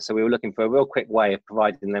 Yeah, so we were looking for a real quick way of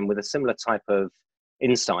providing them with a similar type of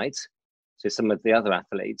insight to some of the other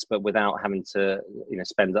athletes, but without having to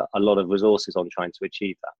spend a lot of resources on trying to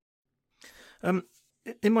achieve that.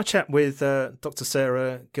 In my chat with Dr.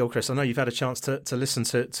 Sarah Gilchrist, I know you've had a chance to listen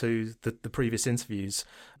to the previous interviews.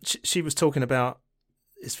 She was talking about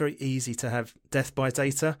it's very easy to have death by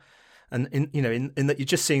data. And in that you're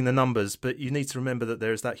just seeing the numbers, but you need to remember that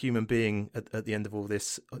there is that human being at the end of all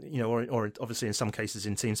this, or obviously in some cases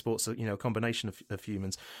in team sports, a combination of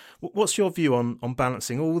humans. What's your view on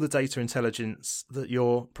balancing all the data intelligence that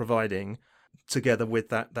you're providing together with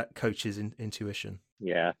that coach's intuition?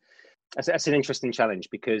 Yeah, that's an interesting challenge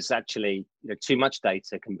because actually, too much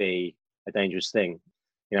data can be a dangerous thing.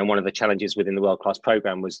 One of the challenges within the World Class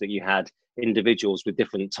program was that you had individuals with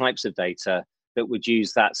different types of data that would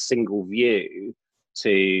use that single view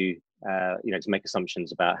to make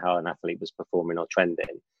assumptions about how an athlete was performing or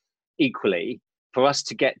trending. Equally, for us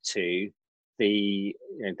to get to the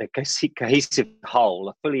cohesive whole,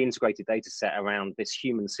 a fully integrated data set around this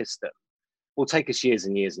human system, will take us years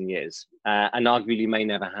and years and years, and arguably may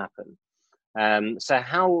never happen. So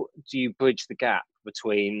how do you bridge the gap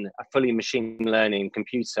between a fully machine learning,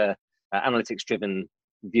 computer analytics driven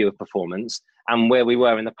view of performance and where we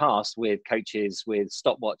were in the past with coaches with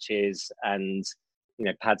stopwatches and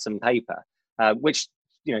pads and paper, which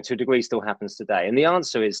to a degree still happens today? And the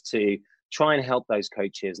answer is to try and help those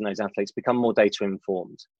coaches and those athletes become more data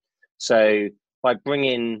informed. So by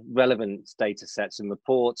bringing relevant data sets and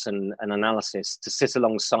reports and analysis to sit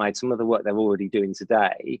alongside some of the work they're already doing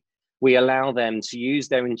today, we allow them to use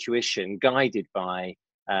their intuition guided by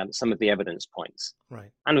some of the evidence points. Right.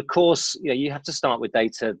 And of course, you have to start with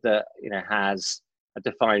data that has a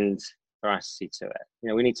defined veracity to it.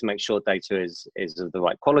 We need to make sure data is of the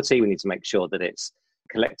right quality. We need to make sure that it's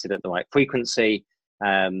collected at the right frequency.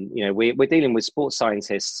 We're dealing with sports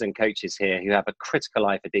scientists and coaches here who have a critical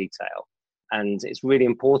eye for detail. And it's really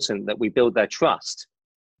important that we build their trust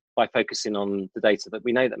by focusing on the data that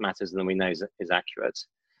we know that matters and that we know is accurate.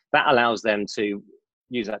 That allows them to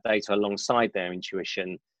use that data alongside their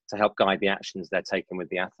intuition to help guide the actions they're taking with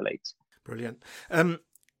the athlete. Brilliant.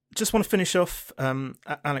 Just want to finish off,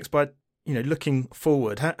 Alex, by looking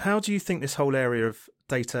forward. How do you think this whole area of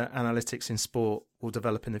data analytics in sport will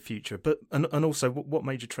develop in the future? But and also, what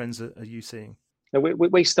major trends are you seeing?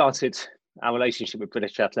 We started our relationship with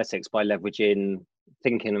British Athletics by leveraging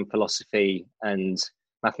thinking and philosophy and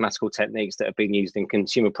mathematical techniques that have been used in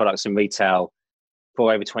consumer products and retail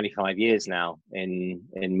for over 25 years now in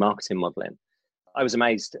marketing modeling. I was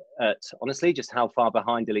amazed at, honestly, just how far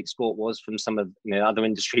behind elite sport was from some of other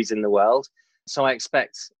industries in the world. So I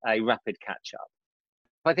expect a rapid catch up.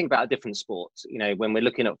 If I think about a different sport, when we're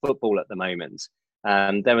looking at football at the moment,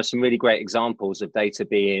 there are some really great examples of data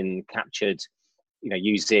being captured,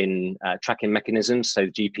 using tracking mechanisms, so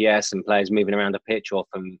GPS and players moving around a pitch, or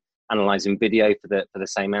from analysing video for the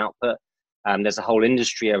same output. There's a whole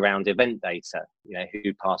industry around event data,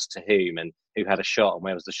 who passed to whom and who had a shot and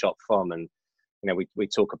where was the shot from. And, we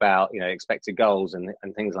talk about, expected goals and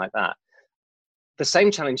things like that. The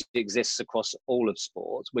same challenge exists across all of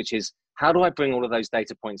sport, which is how do I bring all of those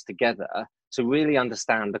data points together to really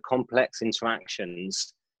understand the complex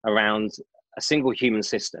interactions around a single human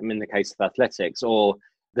system in the case of athletics, or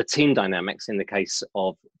the team dynamics in the case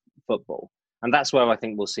of football. And that's where I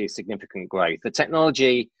think we'll see significant growth. The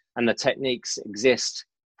technology and the techniques exist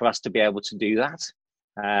for us to be able to do that.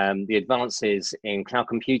 The advances in cloud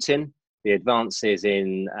computing, the advances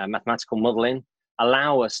in mathematical modeling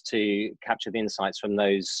allow us to capture the insights from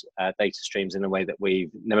those data streams in a way that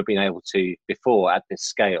we've never been able to before at this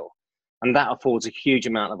scale. And that affords a huge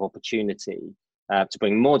amount of opportunity to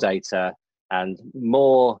bring more data and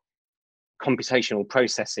more computational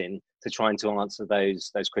processing to trying to answer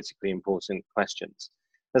those critically important questions.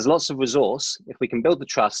 There's lots of resource. If we can build the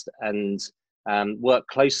trust and work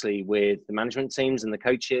closely with the management teams and the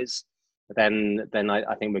coaches, then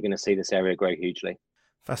I think we're going to see this area grow hugely.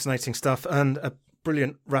 Fascinating stuff, and a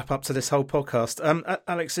brilliant wrap up to this whole podcast.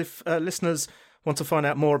 Alex, if listeners want to find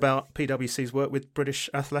out more about PwC's work with British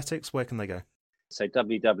Athletics, where can they go? So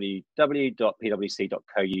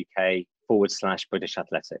www.pwc.co.uk/British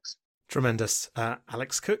Athletics. Tremendous.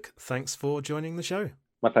 Alex Cook, thanks for joining the show.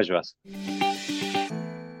 My pleasure, Russ.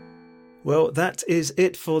 Well, that is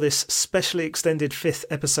it for this specially extended 5th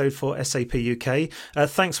episode for SAP UK.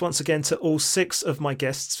 Thanks once again to all 6 of my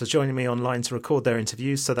guests for joining me online to record their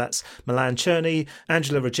interviews. So that's Milan Cherney,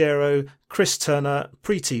 Angela Ruggiero, Chris Turner,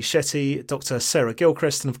 Preeti Shetty, Dr. Sarah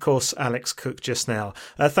Gilchrist, and of course, Alex Cook just now.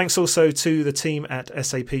 Thanks also to the team at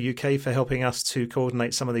SAP UK for helping us to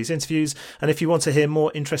coordinate some of these interviews. And if you want to hear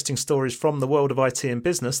more interesting stories from the world of IT and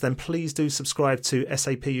business, then please do subscribe to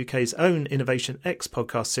SAP UK's own Innovation X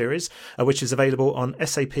podcast series, which is available on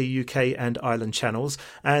SAP UK and Ireland channels.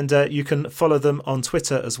 And you can follow them on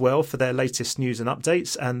Twitter as well for their latest news and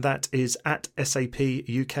updates, and that is at SAP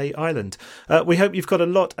UK Ireland. We hope you've got a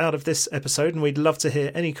lot out of this episode, and we'd love to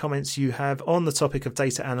hear any comments you have on the topic of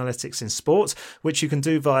data analytics in sport, which you can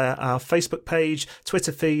do via our Facebook page,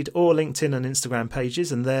 Twitter feed, or LinkedIn and Instagram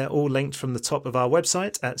pages, and they're all linked from the top of our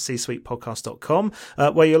website at csuitepodcast.com,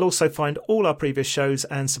 where you'll also find all our previous shows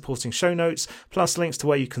and supporting show notes, plus links to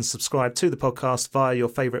where you can subscribe to the podcast via your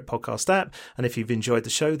favourite podcast app. And if you've enjoyed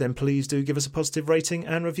the show, then please do give us a positive rating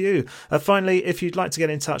and review. Finally, if you'd like to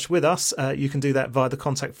get in touch with us, you can do that via the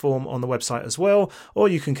contact form on the website as well, or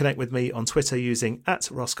you can connect with me on Twitter using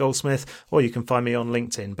 @Ross Goldsmith, or you can find me on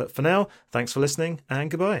LinkedIn. But for now, thanks for listening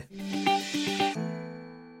and goodbye.